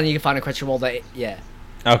Crunchyroll, the one you can find on Crunchyroll. That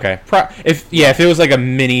Okay. If it was like a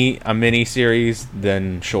mini series,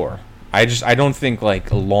 then sure. I don't think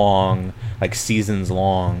like long, like seasons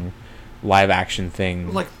long live action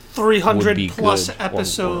thing like 300 plus good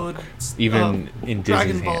episodes, even in Disney's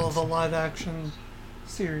Dragon Ball, hands. the live action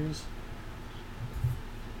series.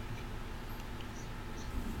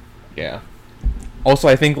 Yeah. Also,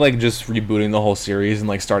 I think like just rebooting the whole series and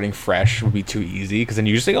like starting fresh would be too easy because then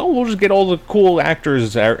you just say, "Oh, we'll just get all the cool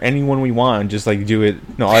actors, or anyone we want, and just like do it."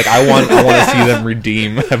 No, like I want to see them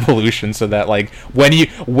redeem Evolution so that like when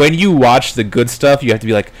you watch the good stuff, you have to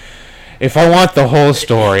be like, if I want the whole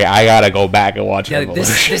story, I gotta go back and watch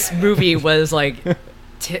Evolution. This movie was like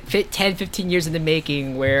 10, 15 years in the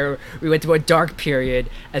making, where we went through a dark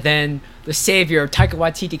period, and then the savior Taika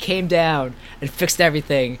Waititi came down and fixed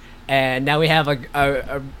everything. And now we have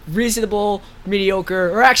a reasonable, mediocre,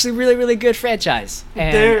 or actually really, really good franchise.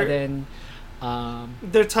 And then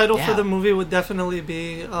their title for the movie would definitely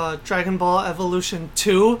be Dragon Ball Evolution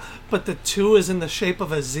 2, but the 2 is in the shape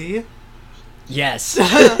of a Z. Yes.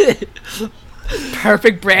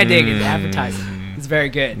 Perfect branding and advertising. It's very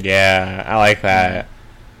good. Yeah, I like that.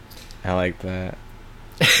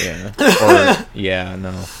 Yeah.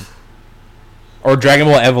 No. Or Dragon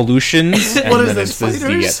Ball Evolutions, and then it's the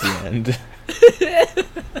Z at the end.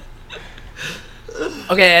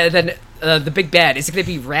 Okay, and then the big bad, is it going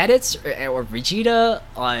to be Raditz or Vegeta?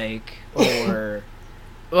 Like, or...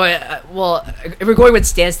 well, if we're going with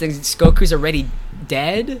Stan's things, Goku's already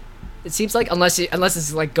dead, it seems like, unless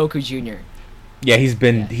it's like Goku Jr. Yeah, he's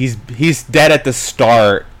dead at the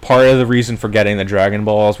start. Part of the reason for getting the Dragon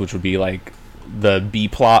Balls, which would be like the B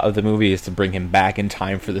plot of the movie, is to bring him back in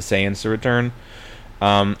time for the Saiyans to return.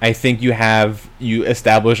 I think you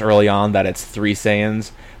establish early on that it's 3 Saiyans,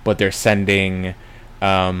 but they're sending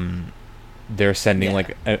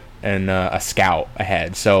like a scout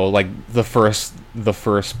ahead. So like the first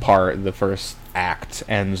act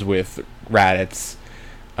ends with Raditz,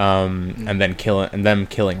 and then killing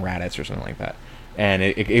Raditz or something like that. And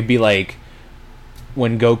it'd be like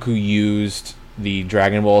when Goku used the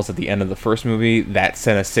Dragon Balls at the end of the first movie, that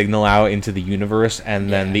sent a signal out into the universe, and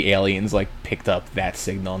then the aliens like picked up that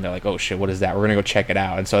signal, and they're like, "Oh shit, what is that? We're gonna go check it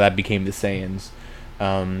out." And so that became the Saiyans.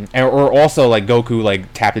 Or also like Goku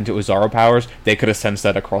like tapped into Ozaru powers. They could have sensed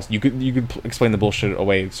that across. You could explain the bullshit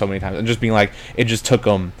away so many times, and just being like, it just took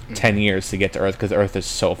them 10 years to get to Earth because Earth is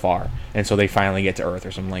so far, and so they finally get to Earth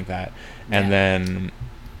or something like that. And then,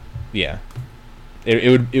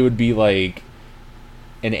 it would be like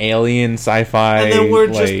an alien sci-fi, and then we're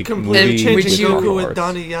like, just completely changing Goku with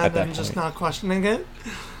Donnie Yen and just not questioning it.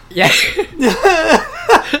 Yeah.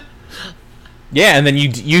 Yeah, and then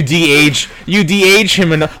you de-age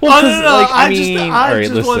him enough. Well, no. Like, I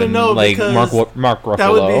just want to know, like because Mark Ruffalo.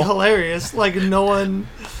 That would be hilarious. Like no one,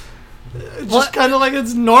 just kind of like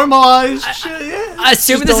it's normalized shit. Yeah.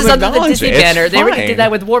 Assuming this is under the Disney banner, they already did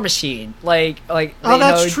that with War Machine. Like. Oh,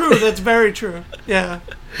 that's true. That's very true. Yeah.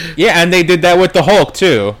 Yeah, and they did that with the Hulk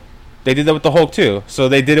too. So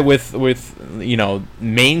they did it with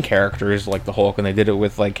main characters like the Hulk, and they did it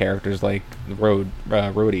with like characters like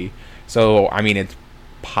Rhodey. So I mean, it's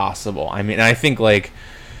possible. I mean, I think like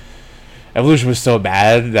Evolution was so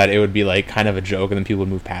bad that it would be like kind of a joke, and then people would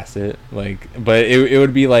move past it. Like, but it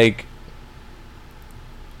would be like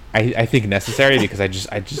I think necessary because I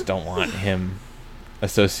just don't want him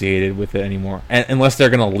associated with it anymore, and unless they're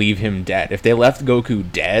gonna leave him dead. If they left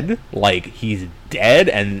Goku dead, like he's dead,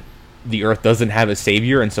 and the Earth doesn't have a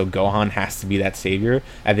savior, and so Gohan has to be that savior,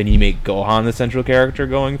 and then you make Gohan the central character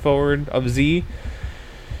going forward of Z.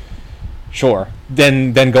 Sure.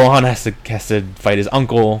 Then Gohan has to fight his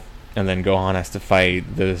uncle, and then Gohan has to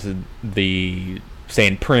fight the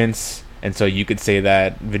Saiyan Prince, and so you could say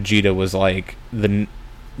that Vegeta was like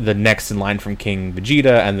the next in line from King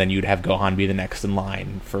Vegeta, and then you'd have Gohan be the next in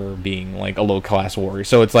line for being like a low class warrior.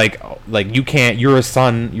 So it's like you're a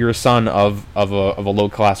son of a low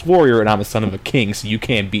class warrior, and I'm a son of a king, so you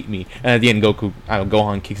can't beat me. And at the end,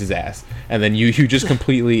 Gohan kicks his ass, and then you just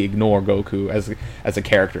completely ignore Goku as a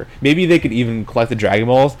character. Maybe they could even collect the Dragon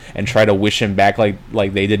Balls and try to wish him back like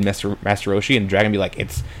they did Master Roshi, and Dragon be like,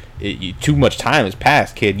 too much time has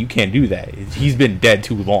passed, kid. You can't do that. He's been dead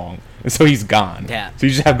too long. So he's gone. Yeah. So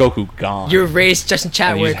you just have Goku gone. You erase Justin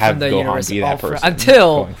Chatwick from the Gohan universe be that person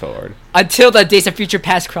until going forward. Until the Days of Future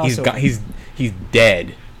Past crossover. He's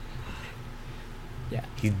dead. Yeah.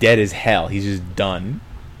 He's dead as hell. He's just done.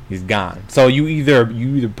 He's gone. So you either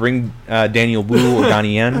bring Daniel Wu or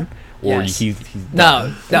Donnie Yen, or yes. he's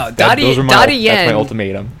no. Those are Donnie Yen. That's my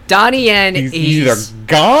ultimatim. Donnie Yen he's either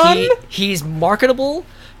gone. He's marketable.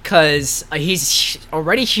 Because he's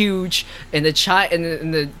already huge in the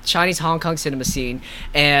Chinese Hong Kong cinema scene,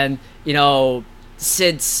 and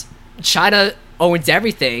since China owns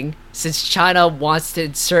everything, since China wants to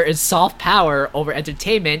insert its soft power over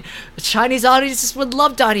entertainment, Chinese audiences would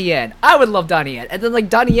love Donnie Yen. I would love Donnie Yen, and then like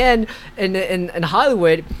Donnie Yen in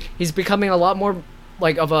Hollywood, he's becoming a lot more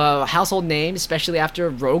like of a household name, especially after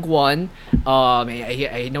Rogue One.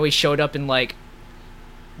 I know he showed up in like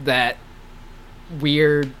that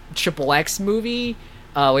weird Triple X movie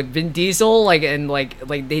with Vin Diesel, like, and like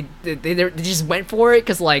they just went for it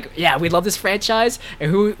because, like, yeah, we love this franchise,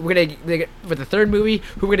 and who we're gonna for the third movie,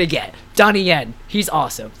 who we're gonna get? Donnie Yen, he's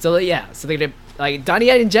awesome. So yeah, so they're gonna, like, Donnie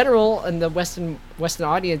Yen in general and the Western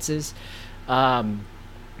audiences,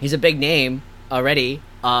 he's a big name already.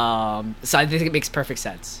 So I think it makes perfect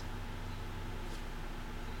sense.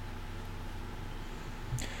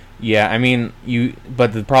 Yeah, I mean,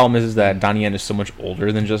 but the problem is that Donnie Yen is so much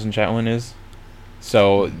older than Justin Chatwin is.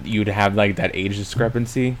 So you'd have, like, that age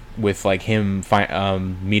discrepancy with, like, him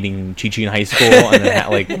meeting Chi-Chi in high school, and then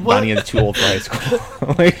like Donnie Yen's too old for high school.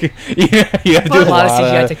 Like, you have to do a lot of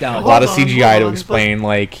CGI technology, a lot of CGI to explain,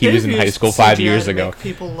 like, he was in high school 5 years ago. Make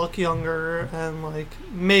people look younger and, like,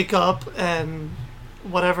 makeup and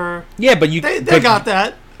whatever. Yeah, but they got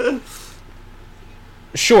that.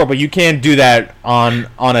 Sure, but you can't do that on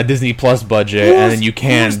a Disney Plus budget, and then you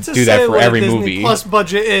can't do that for every movie. Disney Plus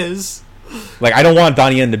budget is. Like, I don't want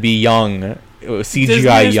Donnie Yen to be young,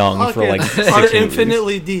 CGI young, for like 6 are movies.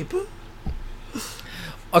 infinitely deep.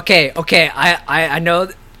 Okay, I know,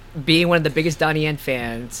 being one of the biggest Donnie Yen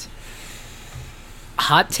fans,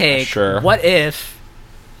 hot take. Sure. What if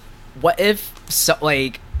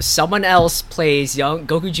someone else plays young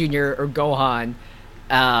Goku Jr. or Gohan,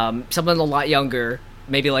 someone a lot younger,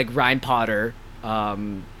 maybe like Ryan Potter,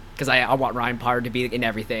 because I want Ryan Potter to be in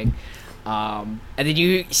everything. And then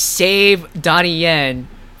you save Donnie Yen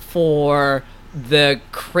for the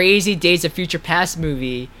Crazy Days of Future Past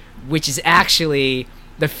movie, which is actually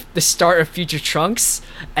the start of Future Trunks,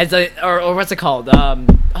 as or what's it called?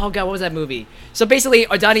 Oh god, what was that movie? So basically,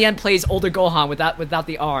 Donnie Yen plays older Gohan without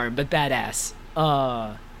the arm, but badass.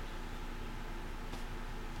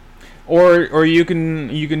 Or you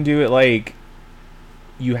can do it like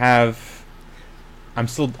you have. I'm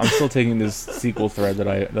still taking this sequel thread that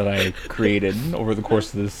I created over the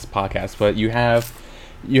course of this podcast, but you have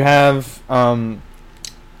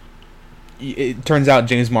it turns out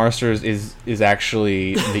James Marsters is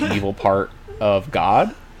actually the evil part of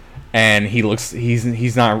God, and he's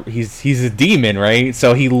a demon, right?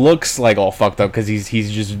 So he looks like all fucked up because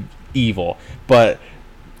he's just evil. But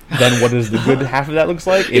then what does the good half of that looks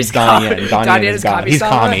like? It's Donnie Yen. Donnie Yen is God. He's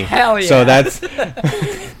Kami. Hell yeah. So that's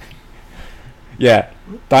yeah.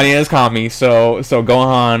 Donnie Yen is Kami. So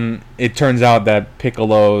Gohan, it turns out that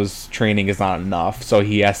Piccolo's training is not enough, so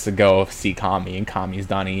he has to go see Kami, and Kami's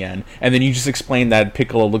Donnie Yen. And then you just explain that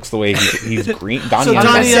Piccolo looks the way he's green. Donnie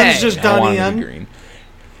Yen's just Donnie Yen.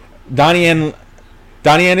 Donnie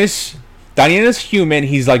Yen is human.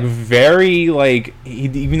 He's like very like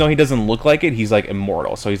even though he doesn't look like it, he's like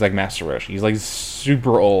immortal. So he's like Master Roshi. He's like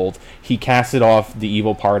super old. He casted off the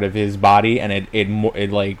evil part of his body, and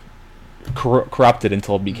it like corrupted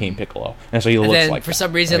until it became Piccolo, and so he looks like. For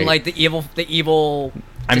some reason, right? Like the evil.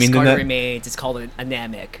 I mean, remains. It's called an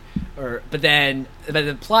Namek, but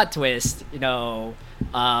the plot twist, the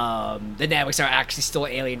Nameks are actually still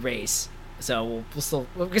an alien race. So we'll still,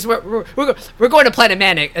 because we're going to planet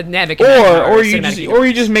Namek. Or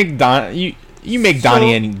you just make make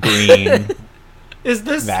Donnie Yen green. Is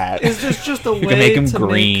this just a way to make him to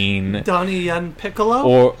green? Make Donnie Yen Piccolo?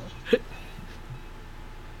 Or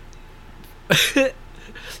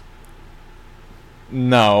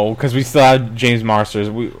no, because we still have James Marsters.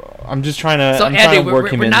 I'm just trying to. I'm trying to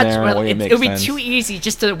work him in there. It would be too easy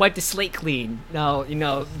just to wipe the slate clean. No,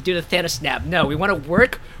 do the Thanos snap. No, we want to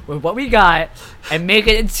work with what we got and make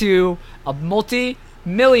it into a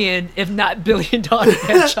multi-million, if not billion-dollar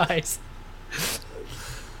franchise.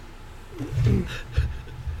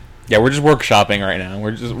 Yeah, we're just workshopping right now.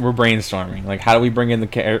 We're brainstorming. Like, how do we bring in the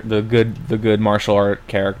good martial art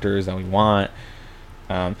characters that we want?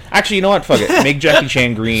 Actually, you know what? Fuck it. Make Jackie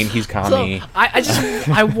Chan green. He's Kami. So,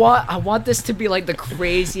 I want this to be like the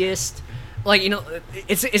craziest. Like,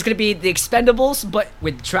 it's gonna be the Expendables, but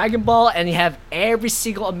with Dragon Ball, and you have every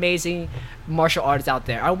single amazing martial artist out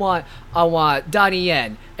there. I want Donnie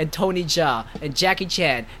Yen and Tony Jaa and Jackie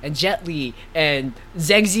Chan and Jet Li and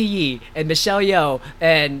Zhang Ziyi and Michelle Yeoh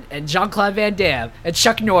and Jean-Claude Van Damme and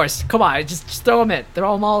Chuck Norris. Come on, just throw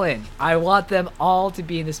them all in. I want them all to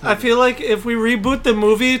be in this movie. I feel like if we reboot the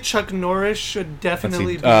movie, Chuck Norris should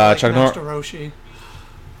definitely be like Chuck Master Roshi.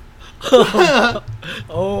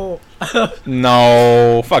 Oh.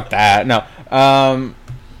 No, fuck that.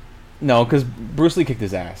 No, because Bruce Lee kicked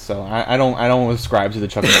his ass, so I don't ascribe to the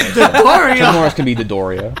Chuck Norris. Chuck Norris can be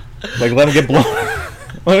Dodoria. Like, let him get blown.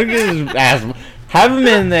 Let him get his ass. Have him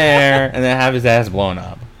in there, and then have his ass blown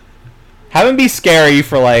up. Have him be scary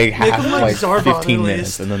for like 15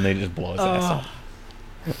 minutes, and then they just blow his ass up.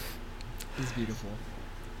 It's beautiful.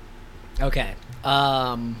 Okay.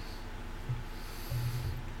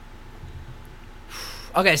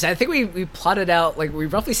 Okay, so I think we plotted out, like, we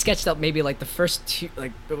roughly sketched out maybe like the first two,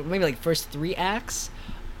 like maybe like first 3 acts.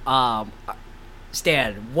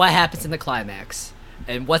 Stan, what happens in the climax,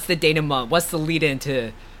 and what's the denouement? What's the lead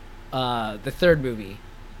into the third movie?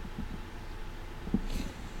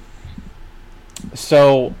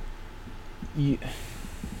 So, you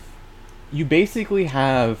basically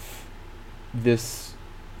have this.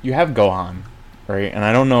 You have Gohan, right? And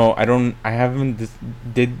I don't know. I haven't.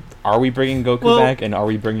 Are we bringing Goku back, and are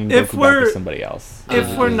we bringing Goku back with somebody else?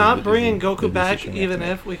 If we're not bringing Goku back, even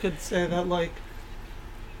if we could say that, like,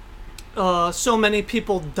 so many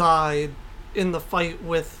people died in the fight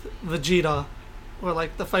with Vegeta, or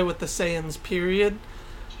like the fight with the Saiyans, period,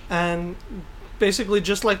 and basically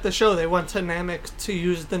just like the show, they went to Namek to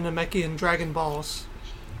use the Namekian Dragon Balls.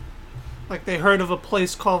 Like, they heard of a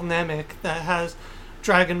place called Namek that has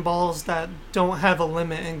Dragon Balls that don't have a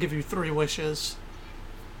limit and give you 3 wishes.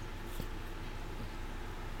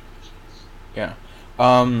 Yeah.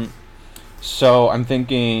 So I'm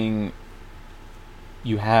thinking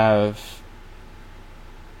you have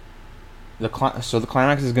the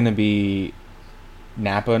climax is going to be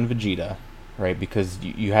Nappa and Vegeta, right? Because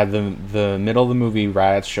you had the middle of the movie,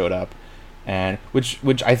 Raditz showed up, and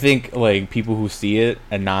which I think, like, people who see it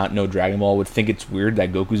and not know Dragon Ball would think it's weird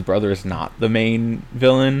that Goku's brother is not the main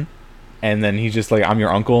villain, and then he's just like, I'm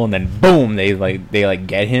your uncle, and then boom, they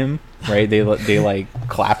get him, right? They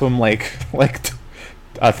clap him like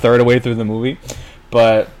a third of the way through the movie.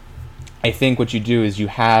 But I think what you do is you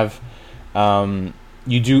have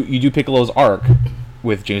you do Piccolo's arc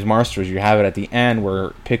with James Marsters. You have it at the end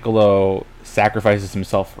where Piccolo sacrifices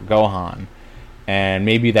himself for Gohan, and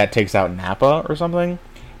maybe that takes out Nappa or something.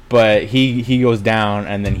 But he goes down,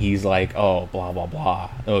 and then he's like, oh, blah, blah, blah.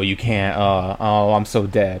 Oh, you can't. Oh, I'm so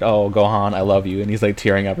dead. Oh, Gohan, I love you. And he's like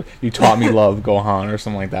tearing up. You taught me love, Gohan, or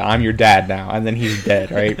something like that. I'm your dad now. And then he's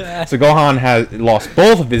dead, right? So Gohan has lost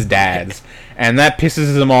both of his dads, and that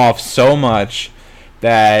pisses him off so much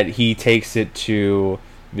that he takes it to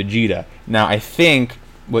Vegeta. Now, I think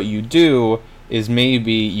what you do is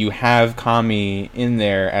maybe you have Kami in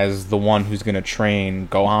there as the one who's going to train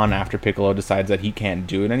Gohan after Piccolo decides that he can't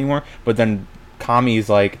do it anymore. But then Kami's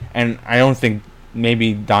like, and I don't think,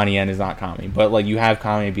 maybe Donnie Yen is not Kami, but like you have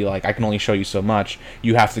Kami be like, I can only show you so much.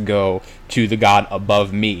 You have to go to the god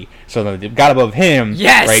above me. So the god above him,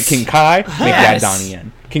 yes! Right? King Kai, make that Donnie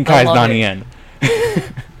Yen. King Kai is Donnie Yen.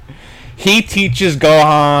 He teaches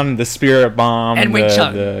Gohan the Spirit Bomb, and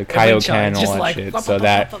the Kaioken, and all that like, shit, so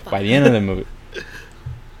that by the end of the movie...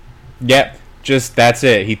 Yep, just that's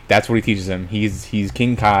it. That's what he teaches him. He's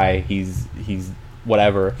King Kai. He's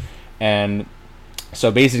whatever, and so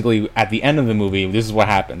basically at the end of the movie, this is what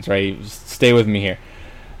happens, right? Stay with me here.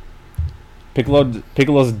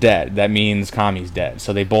 Piccolo's dead. That means Kami's dead.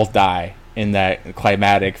 So they both die in that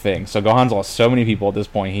climatic thing. So Gohan's lost so many people at this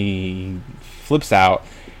point. He flips out.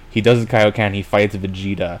 He does the Kaioken. He fights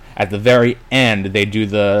Vegeta. At the very end, they do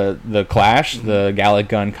the clash, the Gallic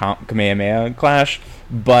Gun Kamehameha clash.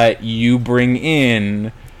 But you bring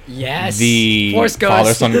in the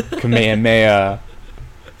father-son Kamehameha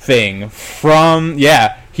thing from...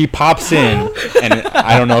 Yeah, he pops in, and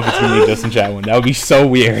I don't know if it's going to be Justin Chatwin. That would be so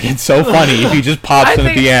weird and so funny if he just pops in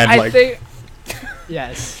at the end.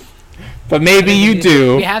 Yes. But maybe you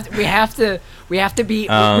do. We have to be...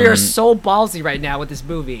 we are so ballsy right now with this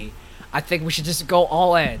movie. I think we should just go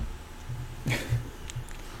all in.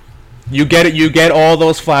 You get it. You get all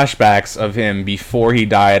those flashbacks of him before he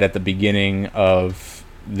died at the beginning of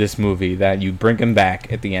this movie. That you bring him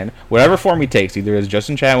back at the end, whatever form he takes, either as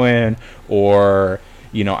Justin Chatwin or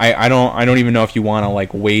I don't even know if you want to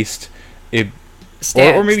like waste it,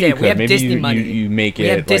 or maybe you could. We have maybe Disney money. You make it. We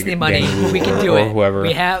have Disney money. We can do it. Whoever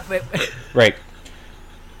we have. Right.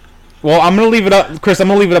 Well, I'm gonna leave it up, Chris. I'm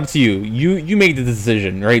gonna leave it up to you. You make the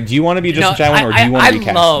decision, right? Do you want to be Justin Chatwin, or do you want to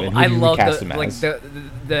recast him? I love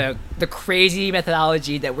the crazy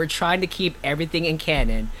methodology that we're trying to keep everything in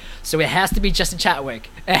canon. So it has to be Justin Chatwin.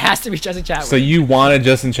 It has to be Justin Chatwin. So you wanted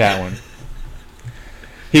Justin Chatwin.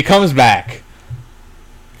 He comes back.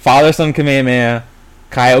 Father-son Kamehameha,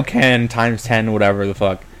 Kaioken times 10, whatever the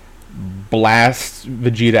fuck, blasts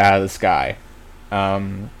Vegeta out of the sky,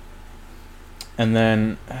 and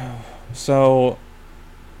then. So,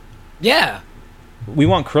 yeah, we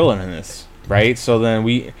want Krillin in this, right? So then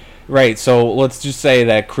so let's just say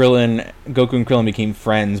that Goku and Krillin became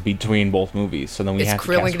friends between both movies. So then we have to cast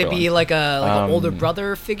Krillin. Is Krillin going to be like an older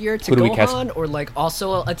brother figure to Gohan, or like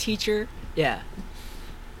also a teacher? Yeah,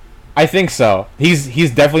 I think so. He's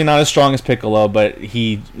definitely not as strong as Piccolo, but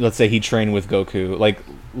let's say he trained with Goku,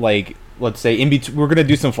 like let's say we're gonna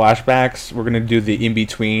do some flashbacks. We're gonna do the in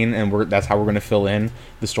between, and that's how we're gonna fill in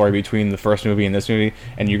the story between the first movie and this movie.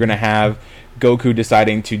 And you're gonna have Goku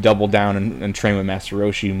deciding to double down and train with Master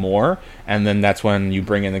Roshi more, and then that's when you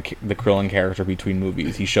bring in the Krillin character between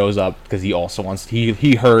movies. He shows up because he also wants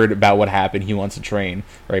he heard about what happened. He wants to train,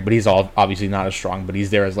 right? But he's obviously not as strong, but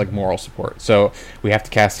he's there as like moral support. So we have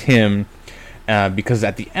to cast him. Because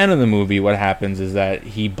at the end of the movie, what happens is that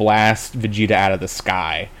he blasts Vegeta out of the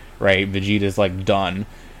sky, right? Vegeta's like done,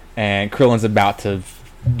 and Krillin's about to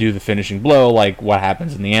do the finishing blow, like what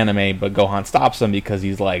happens in the anime, but Gohan stops him because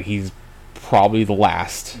he's probably the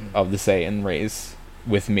last of the Saiyan race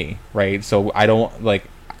with me, right? So I don't like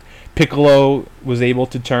Piccolo was able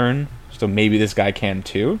to turn, so maybe this guy can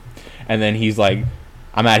too. And then he's like,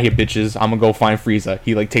 I'm out here, bitches. I'm gonna go find Frieza.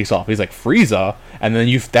 He like takes off. He's like, Frieza, and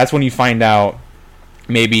then that's when you find out,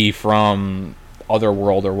 maybe from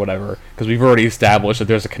Otherworld or whatever, because we've already established that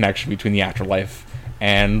there's a connection between the afterlife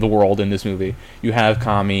and the world in this movie. You have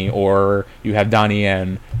Kami or you have Donnie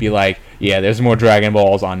Yen be like, yeah, there's more Dragon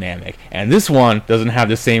Balls on Namek, and this one doesn't have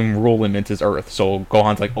the same rule limits as Earth. So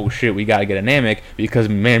Gohan's like, oh shit, we gotta get a Namek because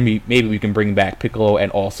maybe we can bring back Piccolo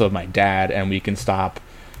and also my dad, and we can stop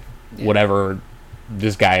whatever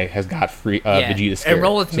this guy has got Vegeta scared. And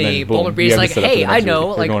roll with me. Bulma Bree's like, hey, I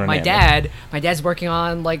know, like my dad's working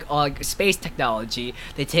on like space technology.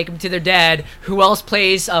 They take him to their dad. Who else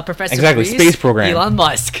plays Professor Breeze? Space program. Elon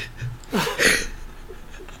Musk.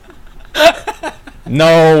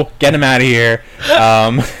 No, get him out of here.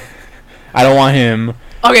 I don't want him.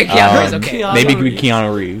 Okay, Keanu Reeves. Okay, maybe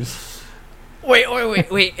Keanu Reeves. Wait.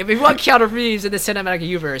 If we want Keanu Reeves in the cinematic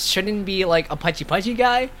universe, shouldn't he be like a punchy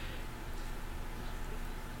guy?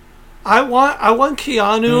 I want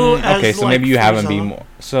Keanu as okay, so like maybe you Frieza. have him be more.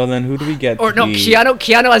 So then who do we get? Or no,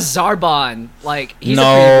 Keanu as Zarbon. Like he's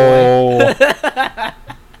no. a pretty boy.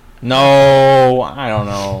 No, I don't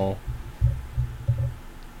know.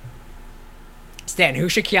 Stan, who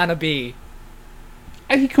should Keanu be?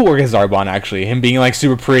 I think he could work as Zarbon actually. Him being like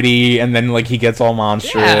super pretty, and then like he gets all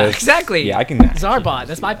monstrous. Yeah, exactly. Yeah, I can. Zarbon,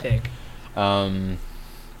 that's my pick. Oh man.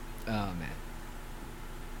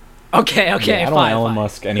 Okay, yeah, I don't want Elon fine.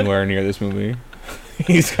 Musk anywhere near this movie.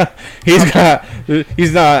 he's not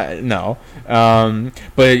no.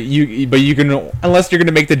 But you can, unless you're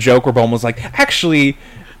gonna make the joke where Bulma's like, actually,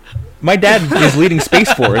 my dad is leading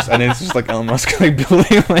Space Force, and it's just like Elon Musk like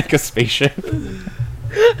building like a spaceship.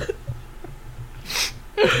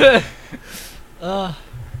 But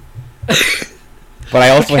I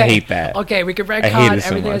also hate that. Okay, we can retcon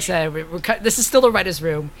everything I said. This is still the writer's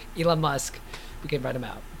room. Elon Musk, we can write him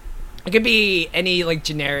out. It could be any like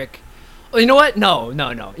generic. Oh, you know what? No.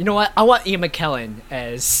 You know what? I want Ian McKellen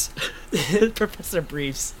as Professor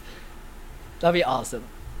Briefs. That'd be awesome.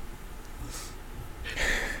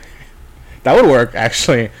 That would work,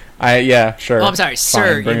 actually. Yeah, sure. Oh, I'm sorry,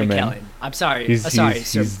 Sir Fine, Ian McKellen. I'm sorry.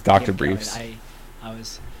 He's Dr. Briefs. I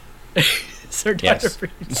was Sir Dr.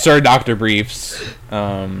 Briefs. Sir Dr. Briefs.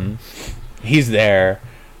 He's there.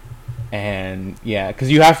 And yeah,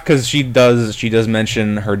 because she does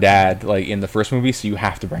mention her dad like in the first movie, so you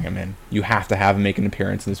have to bring him in. You have to have him make an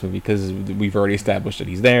appearance in this movie because we've already established that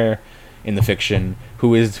he's there in the fiction.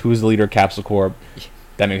 Who's the leader of Capsule Corp?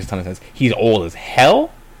 That makes a ton of sense. He's old as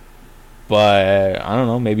hell, but I don't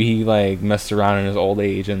know. Maybe he like messed around in his old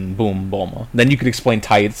age and boom, Bulma. Then you could explain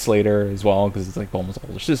Tights later as well because it's like Bulma's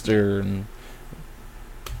older sister and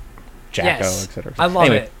Jacko, etc. I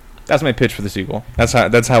love it. That's my pitch for the sequel. That's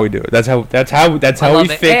how we do it. That's how we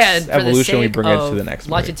fix evolution. We bring it to the next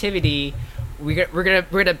movie. Longevity, we're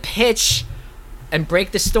gonna pitch and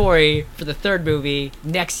break the story for the third movie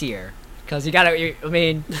next year. Because you gotta, I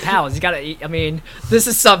mean, pals, you gotta, I mean, this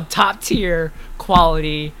is some top tier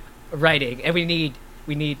quality writing, and we need,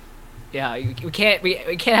 yeah, we can't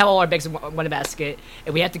have all our eggs in one basket,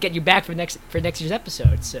 and we have to get you back for next year's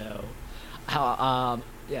episode. So,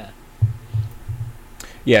 yeah.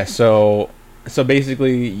 Yeah, so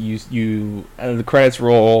basically, you the credits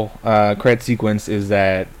roll. Credit sequence is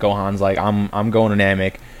that Gohan's like, I'm going to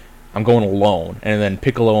Namek, I'm going alone, and then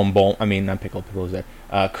Piccolo and Piccolo's there.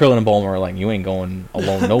 Krillin and Bulma are like, you ain't going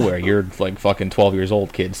alone nowhere. You're like fucking 12 years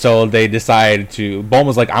old, kid. So they decide to.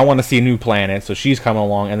 Bulma's like, I want to see a new planet, so she's coming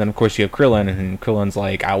along, and then of course you have Krillin, and Krillin's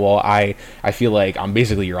like, I feel like I'm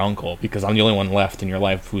basically your uncle because I'm the only one left in your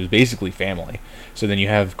life who's basically family. So then you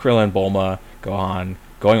have Krillin, Bulma, Gohan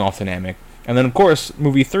going off to Namek. And then, of course,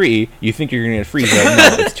 movie 3, you think you're going to get Frieza.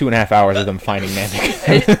 No, it's 2.5 hours of them finding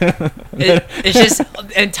Namek. It's just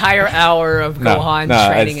an entire hour of Gohan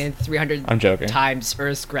training in 300 I'm joking. times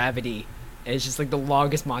Earth's gravity. It's just like the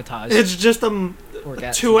longest montage. It's just work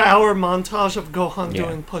out. 2-hour montage of Gohan Yeah.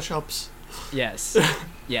 doing push-ups. Yes.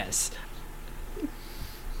 Yes.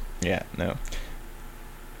 Yeah, no.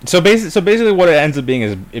 So basically, what it ends up being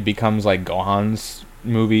is it becomes like Gohan's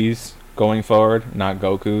movies going forward, not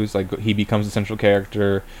Goku's. Like he becomes the central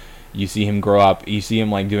character. You see him grow up. You see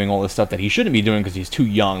him like doing all this stuff that he shouldn't be doing because he's too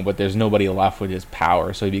young. But there's nobody left with his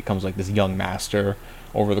power, so he becomes like this young master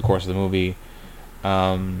over the course of the movie.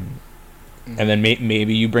 And then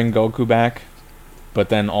maybe you bring Goku back, but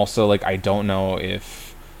then also like I don't know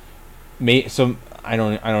if so I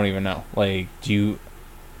don't even know. Like, do you?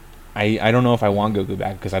 I don't know if I want Goku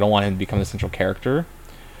back because I don't want him to become the central character.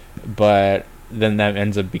 But then that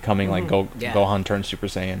ends up becoming like Gohan turns Super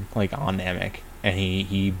Saiyan like on Namek, and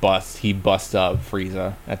he busts up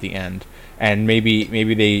Frieza at the end. And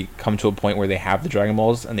maybe they come to a point where they have the Dragon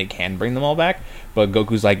Balls and they can bring them all back. But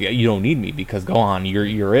Goku's like, you don't need me because Gohan,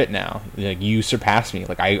 you're it now. Like you surpassed me.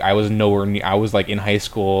 Like I was nowhere near. I was like in high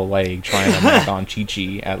school, like trying to knock on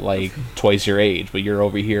Chi-Chi at like twice your age, but you're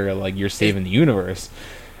over here like you're saving the universe.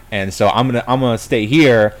 And so I'm gonna stay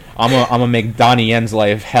here. I'm gonna make Donnie Yen's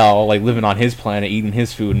life hell, like living on his planet, eating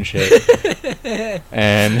his food and shit.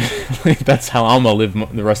 And like, that's how I'm gonna live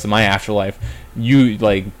the rest of my afterlife. You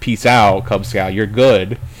like peace out, Cub Scout. You're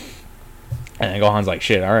good. And Gohan's like,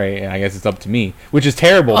 shit. All right, I guess it's up to me, which is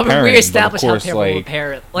terrible. I'm parenting, reestablish but of how course, terrible like, a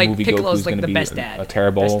parent. Like movie Piccolo's Goku's like gonna the be best dad. a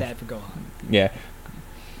terrible Best dad for Gohan. Yeah.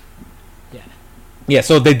 Yeah. Yeah,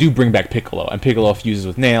 so they do bring back Piccolo, and Piccolo fuses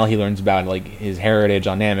with Nail. He learns about like his heritage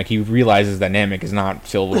on Namek. He realizes that Namek is not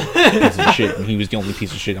filled with pieces of shit, and he was the only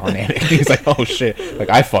piece of shit on Namek. He's like, oh shit, like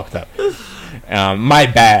I fucked up. My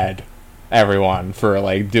bad, everyone, for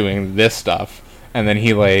like doing this stuff. And then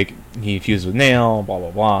he fuses with Nail, blah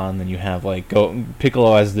blah blah, and then you have like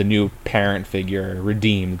Piccolo as the new parent figure,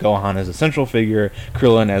 redeemed. Gohan as a central figure,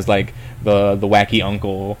 Krillin as like the wacky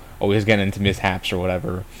uncle, always getting into mishaps or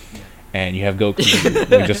whatever. And you have Goku,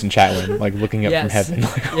 like Justin Chatwin, like looking up from heaven,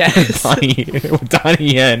 like with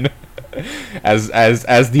Donnie Yen as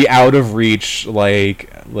the out of reach,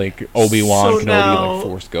 like Obi-Wan So Kenobi, now, like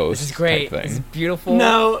Force Ghost. This is great. Type This is thing. beautiful.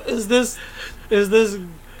 Now, is this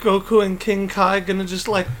Goku and King Kai gonna just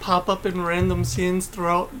like pop up in random scenes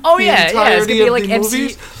throughout the It's entirety gonna be of like the MCU.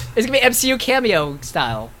 movies? It's gonna be MCU cameo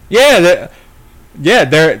style. Yeah,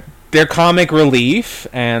 they're comic relief,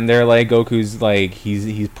 and they're like Goku's like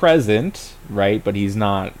he's present, right? But he's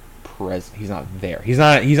not present. He's not there. He's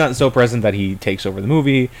not so present that he takes over the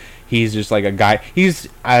movie. He's just like a guy. He's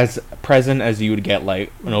as present as you would get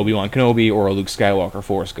like an Obi-Wan Kenobi or a Luke Skywalker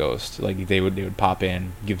Force Ghost. Like they would pop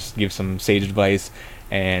in, give some sage advice,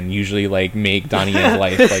 and usually like make Donnie Yen's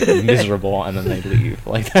life like miserable, and then they leave.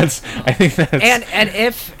 Like I think that's And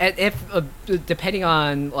if depending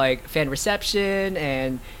on like fan reception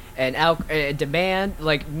and demand,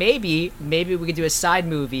 like maybe we could do a side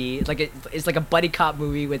movie, like it's like a buddy cop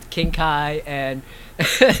movie with King Kai and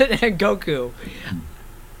and Goku.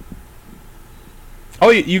 Oh,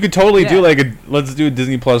 you could totally do like let's do a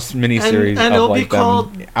Disney Plus miniseries and of it'll be like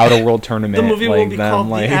called- them Outer World Tournament. The movie like will be them, called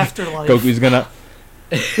like The Afterlife. Goku's gonna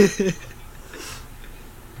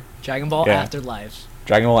Dragon Ball Yeah. Afterlife.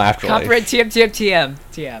 Dragon Ball Afterlife. Copyright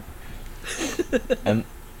TM. And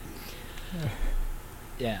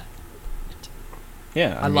Yeah,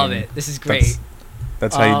 yeah, I love mean, it. This is great.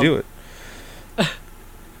 That's how you do it.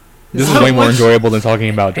 This is So way more which- enjoyable than talking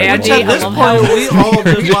about Dragon Andy, Ball. Which at this I love point, how- we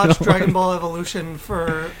all just watched Dragon Ball Evolution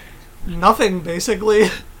for nothing, basically,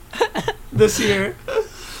 this year.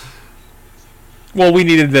 Well, we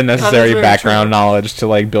needed the necessary very background true. knowledge to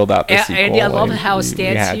like build out the sequel. Andy, I love like, how it we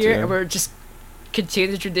stands had here, to. and we're just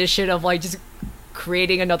continuing the tradition of like just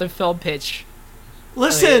creating another film pitch.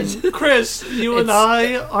 Listen, Chris, you and It's-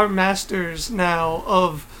 I are masters now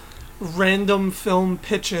of random film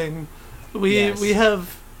pitching. Yes.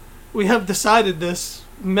 We have decided this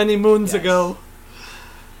many moons Yes. ago.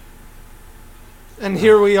 And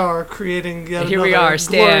here we are creating yet And here we another are,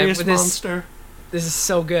 Stan, glorious with this- monster. This is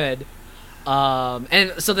so good.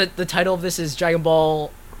 And so the title of this is Dragon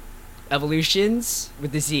Ball Evolutions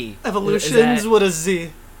with the Z. Evolutions Is that- with a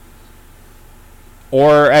Z.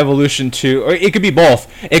 Or Evolution 2, or it could be both.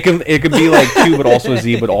 It could be like 2 but also a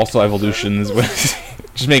Z, but also Evolutions with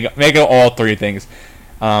just make it all 3 things.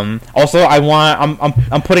 Also,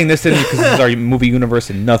 I'm putting this in because this is our movie universe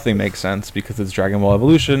and nothing makes sense because it's Dragon Ball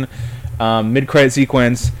Evolution. Mid-credit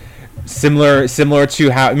sequence similar to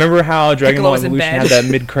how remember how Dragon Piccolo Ball was in Evolution bed. had that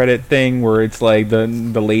mid-credit thing where it's like the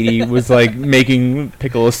lady was like making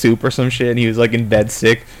Piccolo soup or some shit and he was like in bed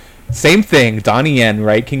sick. Same thing, Donnie Yen,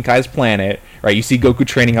 right? King Kai's planet, right? You see Goku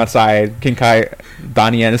training outside. Kinkai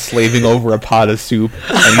Donnie is slaving over a pot of soup,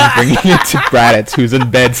 and he's bringing it to Raditz, who's in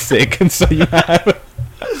bed sick, and so you have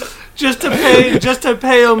just to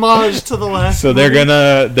pay homage to the last. So they're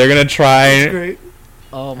gonna try. That's great.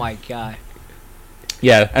 Oh my god.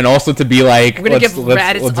 Yeah, and also to be like, We're gonna give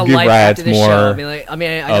Raditz a life after the show. I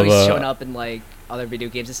mean, I know he's shown up in like other video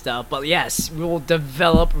games and stuff, but yes, we will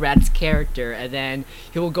develop Raditz's character, and then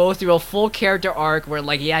he will go through a full character arc where,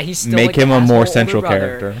 like, yeah, he's still make like, him an a more asshole central older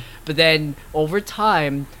brother, character. But then over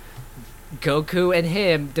time, Goku and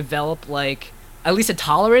him develop like at least a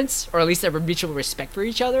tolerance, or at least a mutual respect for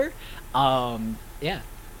each other. Yeah.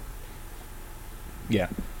 Yeah.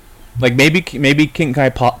 Like maybe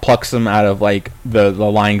Kinkai plucks him out of like the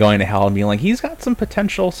line going to hell and being like, he's got some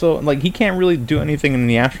potential, so like he can't really do anything in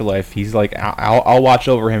the afterlife. He's like, I'll watch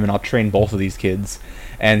over him and I'll train both of these kids,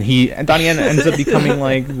 and Donnie ends up becoming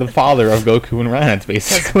like the father of Goku and Raditz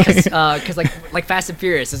basically. Because like Fast and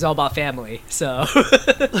Furious is all about family, so.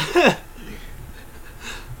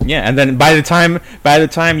 Yeah, and then by the time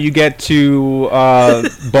you get to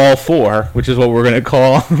Ball 4, which is what we're gonna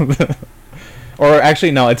call. Or actually,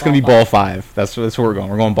 no, it's going to be Ball 5. That's where we're going.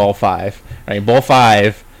 We're going Ball 5. All right, Ball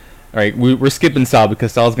 5. All right, we're skipping Cell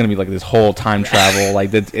because Cell's going to be like this whole time travel. Like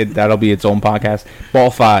that'll be its own podcast. Ball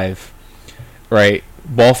 5. Right,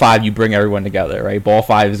 Ball 5, you bring everyone together. Right, Ball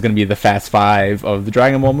 5 is going to be the Fast 5 of the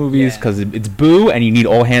Dragon Ball movies because it's Boo and you need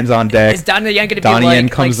all hands on deck. Is Donnie Yen going to be Yen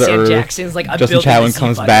like comes to Sam Earth. Jackson's like Justin Chatwin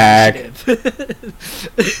comes back.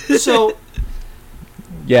 So.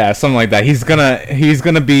 Yeah, something like that. He's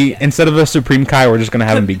gonna be instead of a Supreme Kai, we're just gonna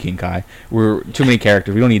have him be King Kai. We're too many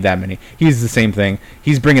characters. We don't need that many. He's the same thing.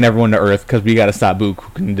 He's bringing everyone to Earth because we gotta stop Book,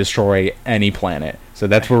 who can destroy any planet. So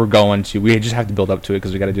that's where we're going to. We just have to build up to it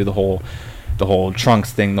because we got to do the whole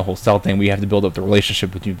Trunks thing, the whole Cell thing. We have to build up the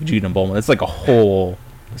relationship between Vegeta and Bulma. It's like a whole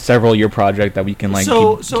several year project that we can like keep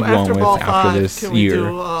going with after this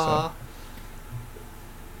year.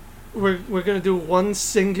 We're gonna do one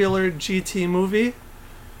singular GT movie.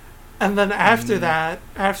 And then after that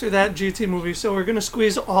GT movie, so we're gonna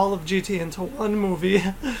squeeze all of GT into one movie,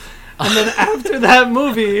 and then after that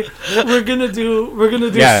movie, we're gonna do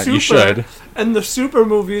yeah, Super, you should. And the Super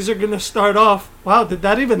movies are gonna start off. Wow, did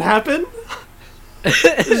that even happen?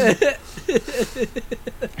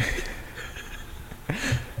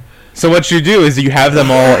 So what you do is you have them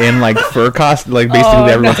all in like fur costume, like basically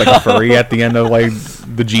everyone's like a furry at the end of like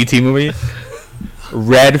the GT movie.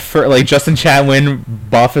 Red fur, like Justin Chatwin,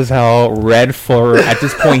 buff as hell, red fur. At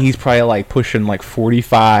this point, he's probably like pushing like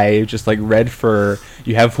 45, just like red fur.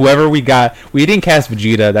 You have whoever we got. We didn't cast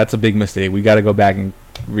Vegeta. That's a big mistake. We got to go back and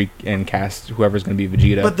cast whoever's going to be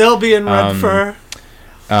Vegeta. But they'll be in red fur.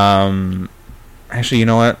 Actually, you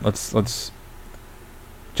know what? Let's.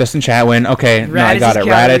 Justin Chatwin. Okay, no, I got it.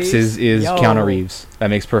 Raditz is Keanu Reeves. That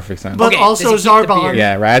makes perfect sense. But also Zarbon.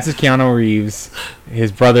 Yeah, Raditz is Keanu Reeves.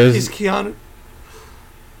 His brother's. He's Keanu.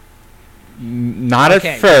 Not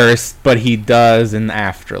at first, but he does in the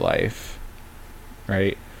afterlife,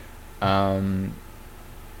 right? Who?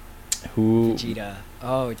 Vegeta.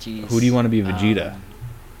 Oh, jeez. Who do you want to be Vegeta?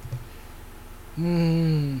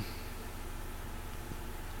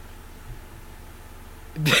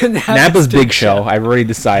 Nappa's Big Show. I've already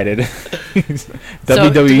decided.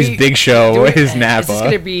 WWE's Big Show is Nappa. Is this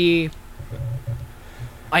gonna be?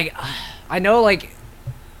 I know, like.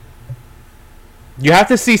 You have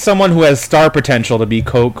to see someone who has star potential to be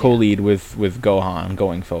co-lead with Gohan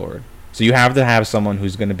going forward. So you have to have someone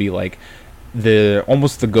who's going to be like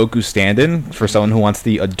almost the Goku stand-in for someone who wants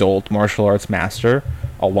the adult martial arts master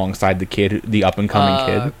alongside the up and coming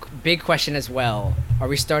kid. Big question as well. Are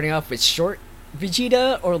we starting off with short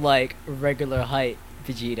Vegeta or like regular height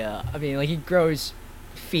Vegeta? I mean, like he grows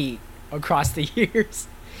feet across the years.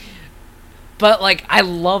 But like, I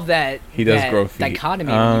love that he does grow feet.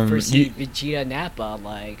 Dichotomy when you first see Vegeta, Nappa.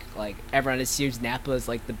 Like everyone assumes Nappa is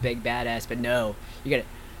like the big badass, but no, you get it.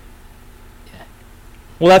 Yeah.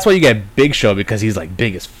 Well, that's why you get Big Show because he's like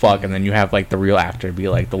big as fuck, and then you have like the real actor be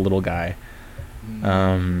like the little guy.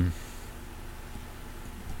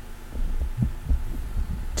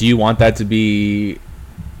 Do you want that to be?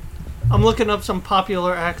 I'm looking up some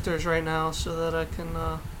popular actors right now so that I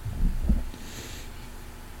can.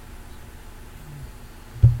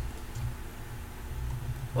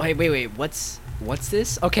 Wait. What's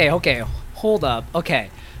this? Okay. Hold up. Okay.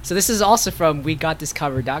 So this is also from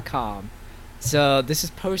WeGotThisCovered.com. So this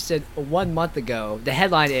is posted 1 month ago. The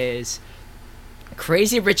headline is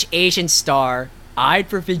Crazy Rich Asian Star Eyed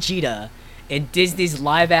for Vegeta in Disney's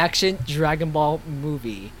live-action Dragon Ball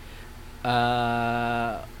movie.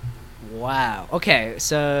 Wow. Okay,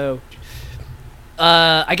 so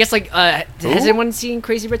I guess like has Ooh. anyone seen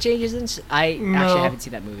Crazy Rich Asians? I No. actually haven't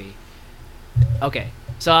seen that movie. Okay,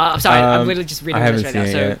 so I'm sorry, I'm literally just reading I this haven't right now.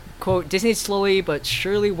 seen it So yet. quote: Disney is slowly but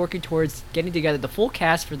surely working towards getting together the full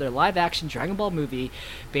cast for their live-action Dragon Ball movie,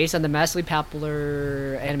 based on the massively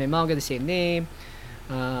popular anime manga of the same name.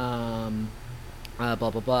 Blah blah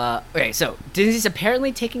blah. Okay, so Disney's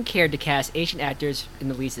apparently taking care to cast Asian actors in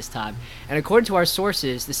the leads this time, and according to our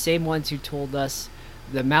sources, the same ones who told us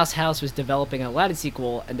the Mouse House was developing an Aladdin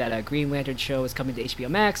sequel and that a Green Lantern show is coming to HBO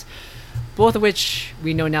Max, both of which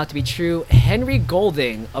we know now to be true. Henry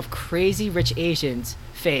Golding of Crazy Rich Asians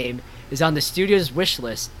fame is on the studio's wish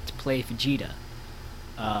list to play Vegeta.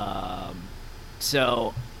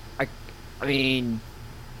 So, I mean,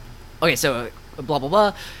 okay, so blah blah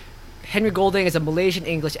blah. Henry Golding is a Malaysian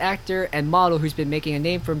English actor and model who's been making a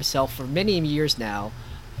name for himself for many years now.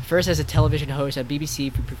 First as a television host at BBC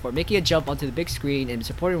before making a jump onto the big screen in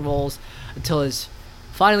supporting roles until his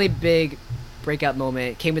finally big breakout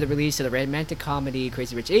moment came with the release of the romantic comedy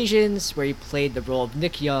Crazy Rich Asians, where he played the role of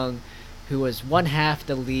Nick Young, who was one half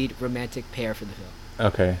the lead romantic pair for the film.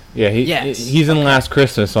 Okay. Yeah, Yes. he's in Last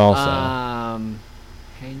Christmas also.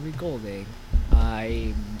 Henry Golding.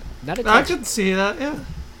 I'm not a I could see that. Yeah.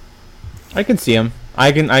 I can see him.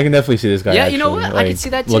 I can definitely see this guy. Yeah, you know actually, what? I can see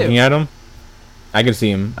that too. Looking at him, I can see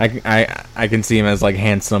him. I can see him as like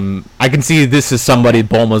handsome. I can see this is somebody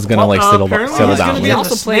Bulma's gonna like settle apparently settle he's down gonna with. be He in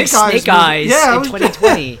also the played Snake Snake Eyes movie. Eyes Yeah, I in was-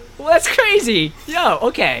 2020. Well, that's crazy. Yo,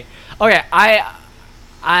 okay.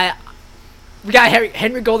 We got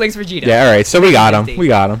Henry Golding's Vegeta. Yeah, all right. So we got him. Disney. We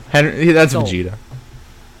got him. Henry, that's Sold. Vegeta.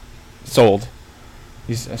 Sold.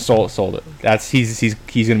 He's sold it.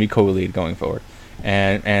 He's gonna be co-lead going forward.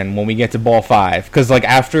 And when we get to Ball 5, because like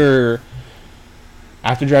after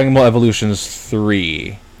Dragon Ball Evolutions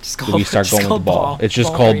 3, Just do we start just going with called the ball? It's just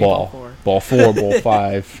Ball called 3, Ball. Ball 4. Ball 4, Ball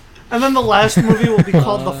 5. And then the last movie will be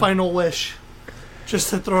called The Final Wish,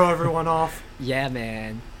 just to throw everyone off. Yeah,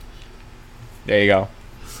 man. There you go.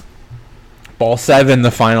 Ball 7,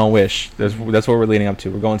 The Final Wish. That's what we're leading up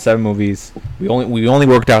to. We're going 7 movies. We only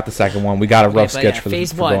worked out the second one. We got a rough But sketch yeah, for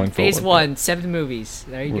phase for one. going Phase forward. 1, 7 movies.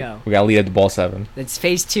 There you go. We got to lead up to Ball 7. That's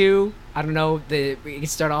phase 2. I don't know. We can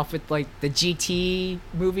start off with like the GT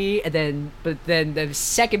movie, and then the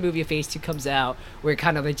second movie of phase 2 comes out, where it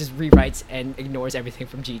kind of like just rewrites and ignores everything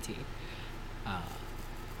from GT.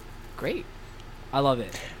 Great, I love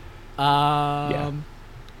it.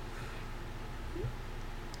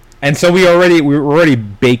 And so we're already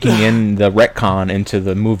baking in the retcon into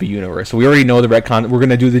the movie universe. So we already know the retcon. We're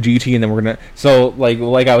gonna do the GT, and then we're gonna. So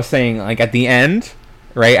like I was saying, like at the end,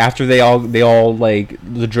 right after they all like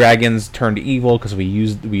the dragons turned evil because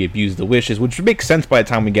we abused the wishes, which would make sense by the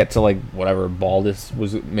time we get to like whatever ball this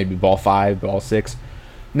was, maybe Ball 5, Ball 6.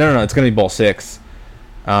 No, it's gonna be Ball 6.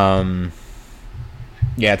 Yeah,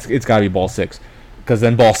 it's gotta be Ball 6. Because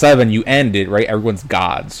then Ball 7, you end it, right? Everyone's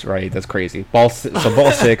gods, right? That's crazy. Ball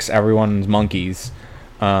 6, everyone's monkeys.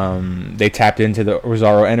 They tapped into the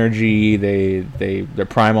Rosario energy. They're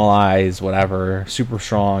primal eyes, whatever. Super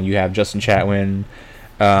strong. You have Justin Chatwin,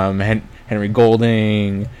 Henry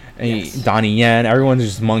Golding, Yes. Donnie Yen. Everyone's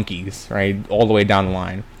just monkeys, right? All the way down the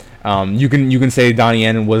line. You can say Donnie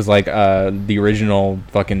Yen was like the original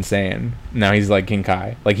fucking Saiyan. Now he's like King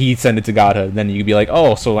Kai. Like he ascended to godhood. Then you could be like,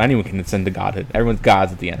 oh, so anyone can ascend to godhood. Everyone's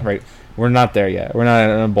gods at the end, right? We're not there yet. We're not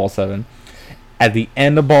at Ball 7. At the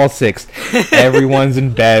end of Ball 6, everyone's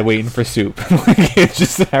in bed waiting for soup. Like it's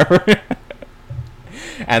just and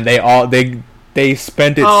they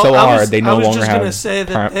spent it so hard they no longer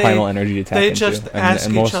have primal energy to tap they into. just And ask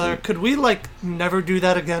each most- other, could we like never do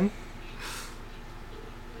that again?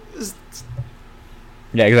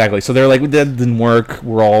 Yeah, exactly. So they're like, that didn't work.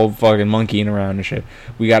 We're all fucking monkeying around and shit.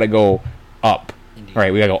 We gotta go up. Indeed. All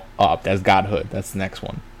right, we gotta go up. That's godhood. That's the next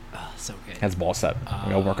one. Oh, so good. That's Ball 7.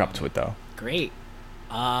 We gotta work up to it though. Great.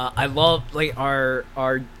 I love like our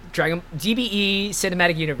Dragon DBE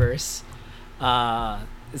cinematic universe.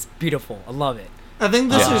 It's beautiful. I love it. I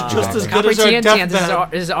think this Yeah. is just as Copper good as our Tian Tian,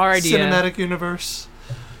 Deathbed this is our idea. cinematic universe.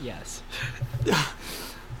 Yes.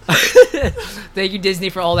 Thank you, Disney,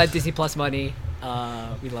 for all that Disney Plus money.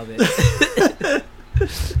 We love it.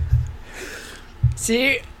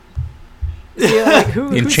 See, like,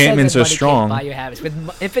 who enchantments said that are money strong. can't buy your habits.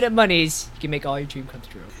 With infinite monies, you can make all your dreams come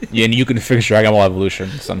true. Yeah, and you can fix Dragon Ball Evolution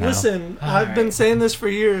somehow. Listen, All I've been right. saying this for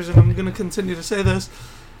years, and I'm going to continue to say this.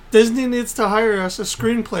 Disney needs to hire us as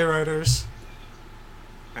screenplay writers.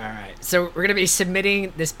 All right, so we're gonna be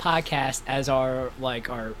submitting this podcast as our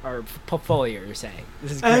portfolio. You're saying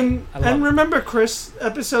this is great. And I love it. remember, Chris,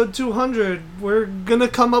 episode 200, we're going to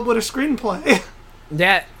come up with a screenplay.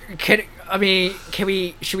 Yeah, I mean,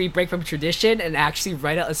 should we break from tradition and actually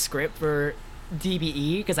write out a script for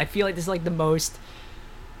DBE? Because I feel like this is like the most,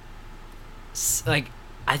 like,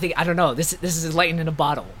 I don't know. This is lightning in a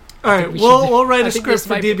bottle. All right, we'll write a script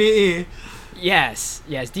for be- DBE. Yes,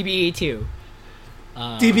 DBE too.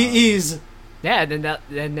 DBEs. Yeah, then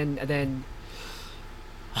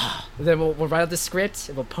we'll write out the script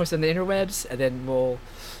and we'll post it on the interwebs, and then we'll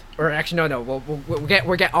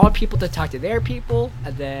get all people to talk to their people,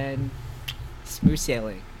 and then smooth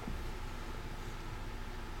sailing.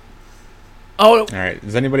 Oh, All right.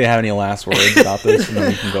 Does anybody have any last words about this? And then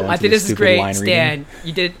we can go into I think the this is stupid great, line Stan. reading.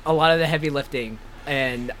 You did a lot of the heavy lifting,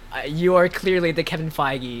 and you are clearly the Kevin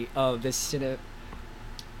Feige of this.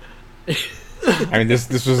 I mean, this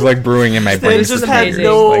was like brewing in my brain. They This for is just two had amazing.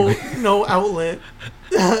 years. no outlet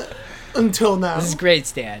until now. This is great,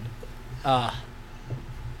 Stan. Like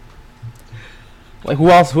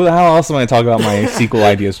who else? Who the hell else am I talking about my sequel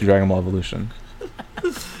ideas to Dragon Ball Evolution?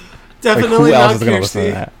 Like Definitely who else not is going to listen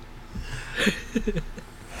to Kirsty. that?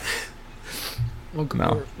 Well,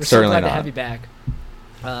 No, we're so certainly glad to not. have you back.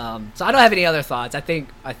 So I don't have any other thoughts. I think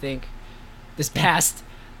this past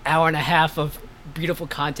hour and a half of beautiful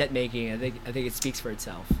content making, I think it speaks for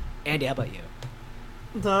itself. Andy, how about you?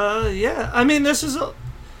 Yeah, I mean, this is also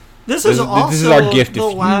This is our gift the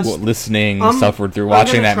if last. you listening I'm- suffered through I'm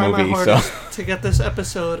watching gonna that try my movie. So hardest to get this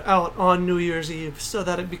episode out on New Year's Eve, so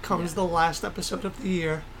that it becomes the last episode of the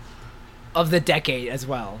year. Of the decade as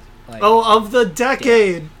well. Like, Of the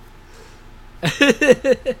decade.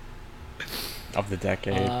 of the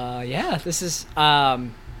decade. yeah, this is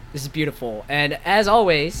beautiful. And as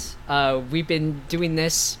always, we've been doing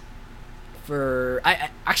this for.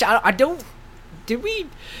 I don't. Did we?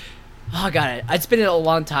 Oh god, it's been a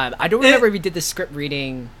long time. I don't remember if we did the script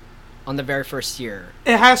reading on the very first year.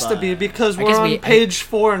 It has to But be because I we're guess on we- page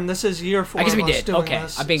 4, and this is year 4. I guess we of us did. doing Okay,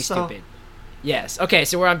 this, I'm being so- stupid. Yes. Okay,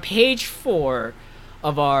 so we're on page 4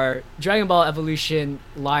 of our Dragon Ball Evolution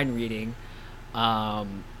line reading,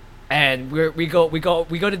 and we go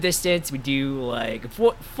to distance. We do like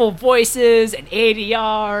full voices and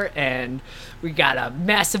ADR, and we got a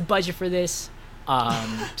massive budget for this.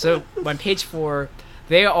 So on page 4,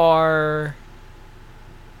 they are.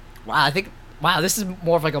 Wow, this is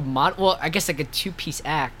more of like a well, I guess like a 2-piece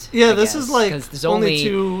act. Yeah, I this guess, is like 'cause there's only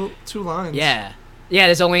two lines. Yeah,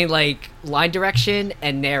 there's only like line direction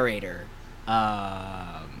and narrator.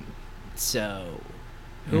 So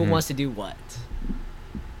who wants to do what?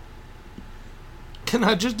 Can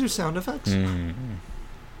I just do sound effects? Mm.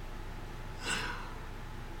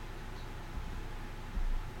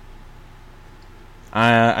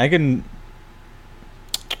 I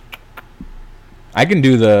can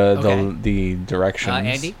do Okay. the directions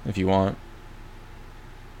Andy? if you want.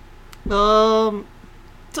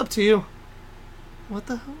 It's up to you. What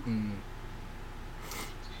the hell?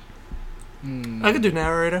 I could do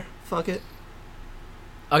narrator. Fuck it.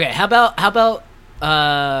 Okay, how about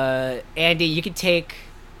Andy? You can take.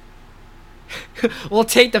 We'll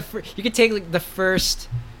take you can take like the first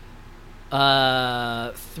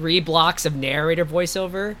 3 blocks of narrator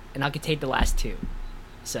voiceover, and I can take the last 2.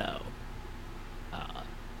 So.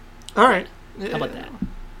 All right. How about that?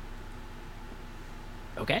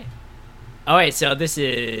 Okay. All right, so this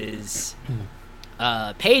is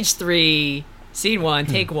page 3, scene 1,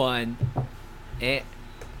 take 1. And,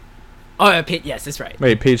 yes, that's right.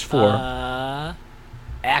 Wait, page 4.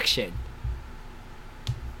 Action.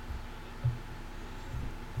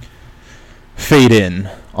 Fade in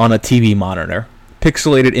on a TV monitor.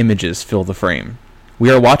 Pixelated images fill the frame. We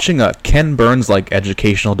are watching a Ken Burns-like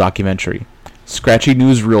educational documentary. Scratchy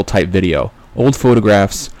newsreel type video, old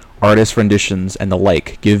photographs, artist renditions, and the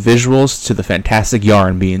like give visuals to the fantastic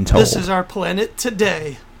yarn being told. This is our planet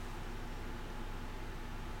today.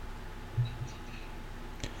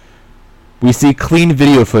 We see clean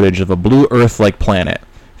video footage of a blue Earth-like planet.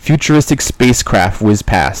 Futuristic spacecraft whiz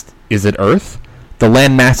past. Is it Earth? The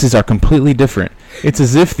land masses are completely different. It's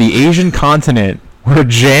as if the Asian continent were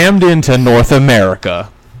jammed into North America.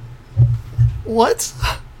 What?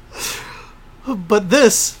 But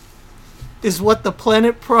this is what the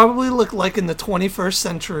planet probably looked like in the 21st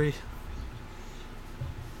century.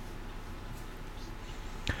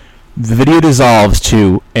 The video dissolves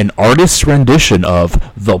to an artist's rendition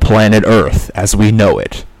of The Planet Earth as we know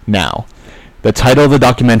it. Now, the title of the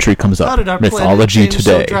documentary comes How up, did our planet Mythology change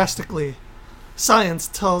Today. so drastically? Science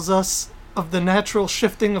tells us of the natural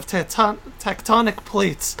shifting of tectonic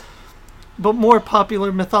plates, but more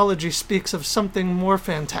popular mythology speaks of something more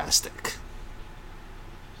fantastic.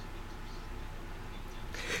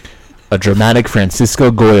 a dramatic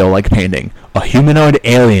Francisco Goya-like painting. A humanoid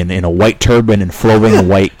alien in a white turban and flowing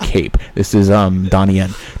white cape. This is Donnie Yen.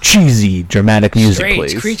 Cheesy, dramatic music, Strange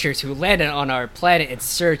please. creatures who landed on our planet in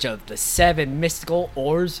search of the 7 mystical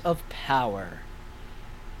ores of power.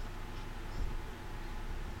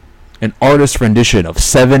 An artist's rendition of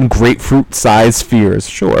 7 grapefruit-sized spheres,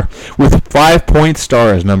 sure, with 5-point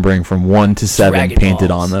stars numbering from 1 to 7 Dragon painted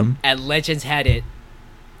balls. on them. And legends had it.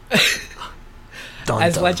 Dun,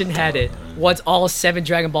 As dun, legend had it, once all 7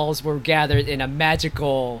 Dragon Balls were gathered in a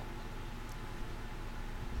magical...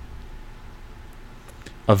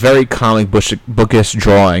 A very comic bookish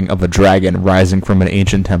drawing of a dragon rising from an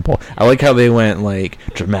ancient temple. I like how they went like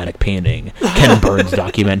dramatic painting, Ken Burns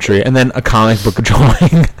documentary, and then a comic book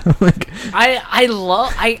drawing. Like, I'm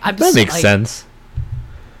that makes like, sense.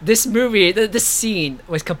 This movie, this scene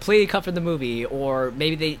was completely cut from the movie, or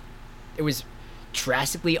maybe it was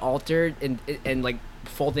drastically altered and like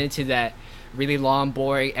folded into that really long,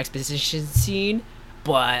 boring exposition scene.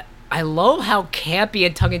 But I love how campy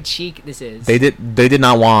and tongue-in-cheek this is. They did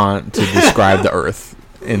not want to describe the Earth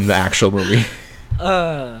in the actual movie.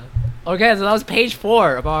 Okay, so that was page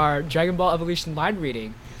 4 of our Dragon Ball Evolution line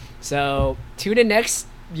reading. So tune in next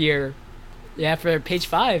year, for page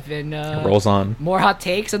 5 and It rolls on. more hot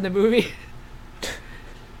takes on the movie.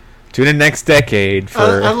 Tune in next decade for.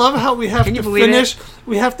 I love how we have Can you to believe finish.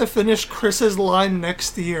 We have to finish Chris's line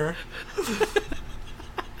next year.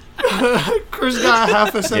 Chris got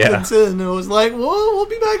half a sentence in, and it was like, "Well, we'll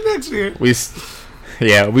be back next year." we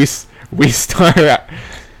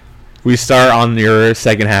start on your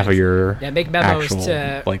second half of your Make memos actual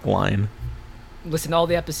to like line. listen to all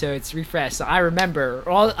the episodes, refresh. So I remember.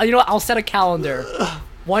 Or I'll set a calendar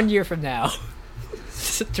 1 year from now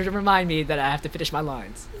to remind me that I have to finish my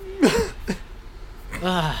lines.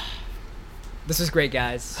 This was great,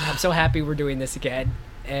 guys. I'm so happy we're doing this again.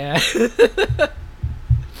 And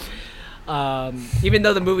even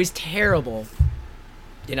though the movie's terrible,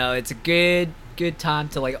 it's a good time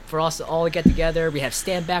to for us to all get together. We have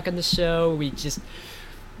Stan back on the show. We just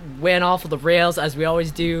went off of the rails as we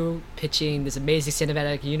always do, pitching this amazing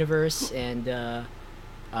cinematic universe, and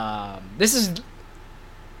this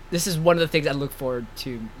is one of the things I look forward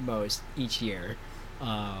to most each year.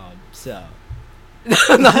 So not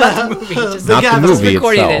the movie, just Not the movie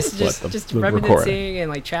recording itself, this, but just the reminiscing recording. and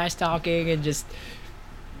like trash talking and just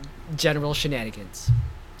general shenanigans.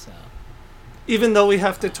 So Even though we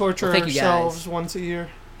have to torture Well, thank you, ourselves guys. once a year.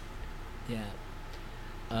 yeah,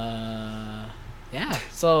 yeah.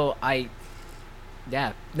 So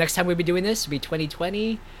next time we'll be doing this will be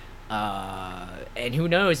 2020, and who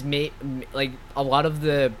knows? Like a lot of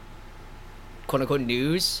the quote unquote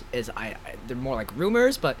news is they're more like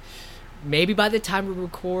rumors, but maybe by the time we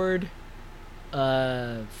record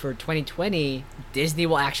for 2020, Disney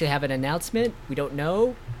will actually have an announcement. We don't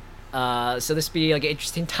know. So this will be like an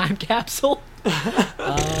interesting time capsule.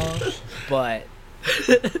 But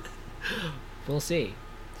we'll see.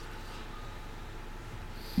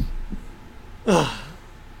 And,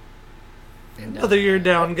 Another year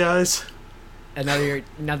down, guys.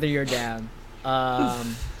 another year down.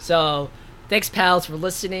 So thanks, pals, for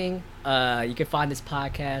listening. You can find this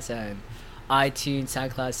podcast on iTunes,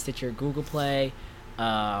 SoundCloud, Stitcher, Google Play.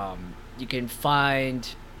 You can find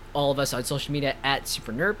all of us on social media at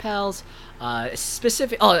Super Nerd Pals.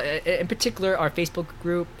 In particular, our Facebook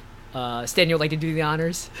group. Stan, you'd like to do the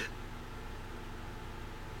honors?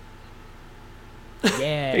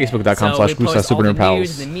 Yeah. Facebook.com/Blue we post Super all the Nerd Pals.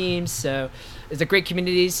 news and the memes. So it's a great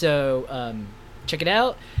community. So check it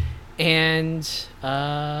out. And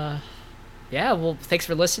well, thanks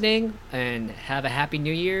for listening, and have a happy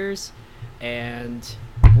New Year's. And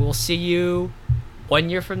we'll see you 1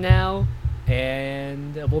 year from now,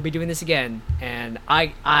 and we'll be doing this again. And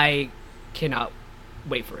I cannot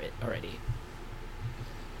wait for it already.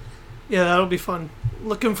 Yeah, that'll be fun.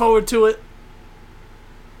 Looking forward to it.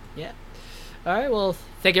 Yeah. All right. Well,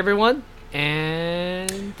 thank you, everyone,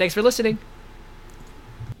 and thanks for listening.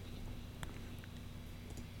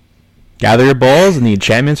 Gather your balls and the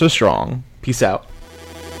enchantments are strong. Peace out.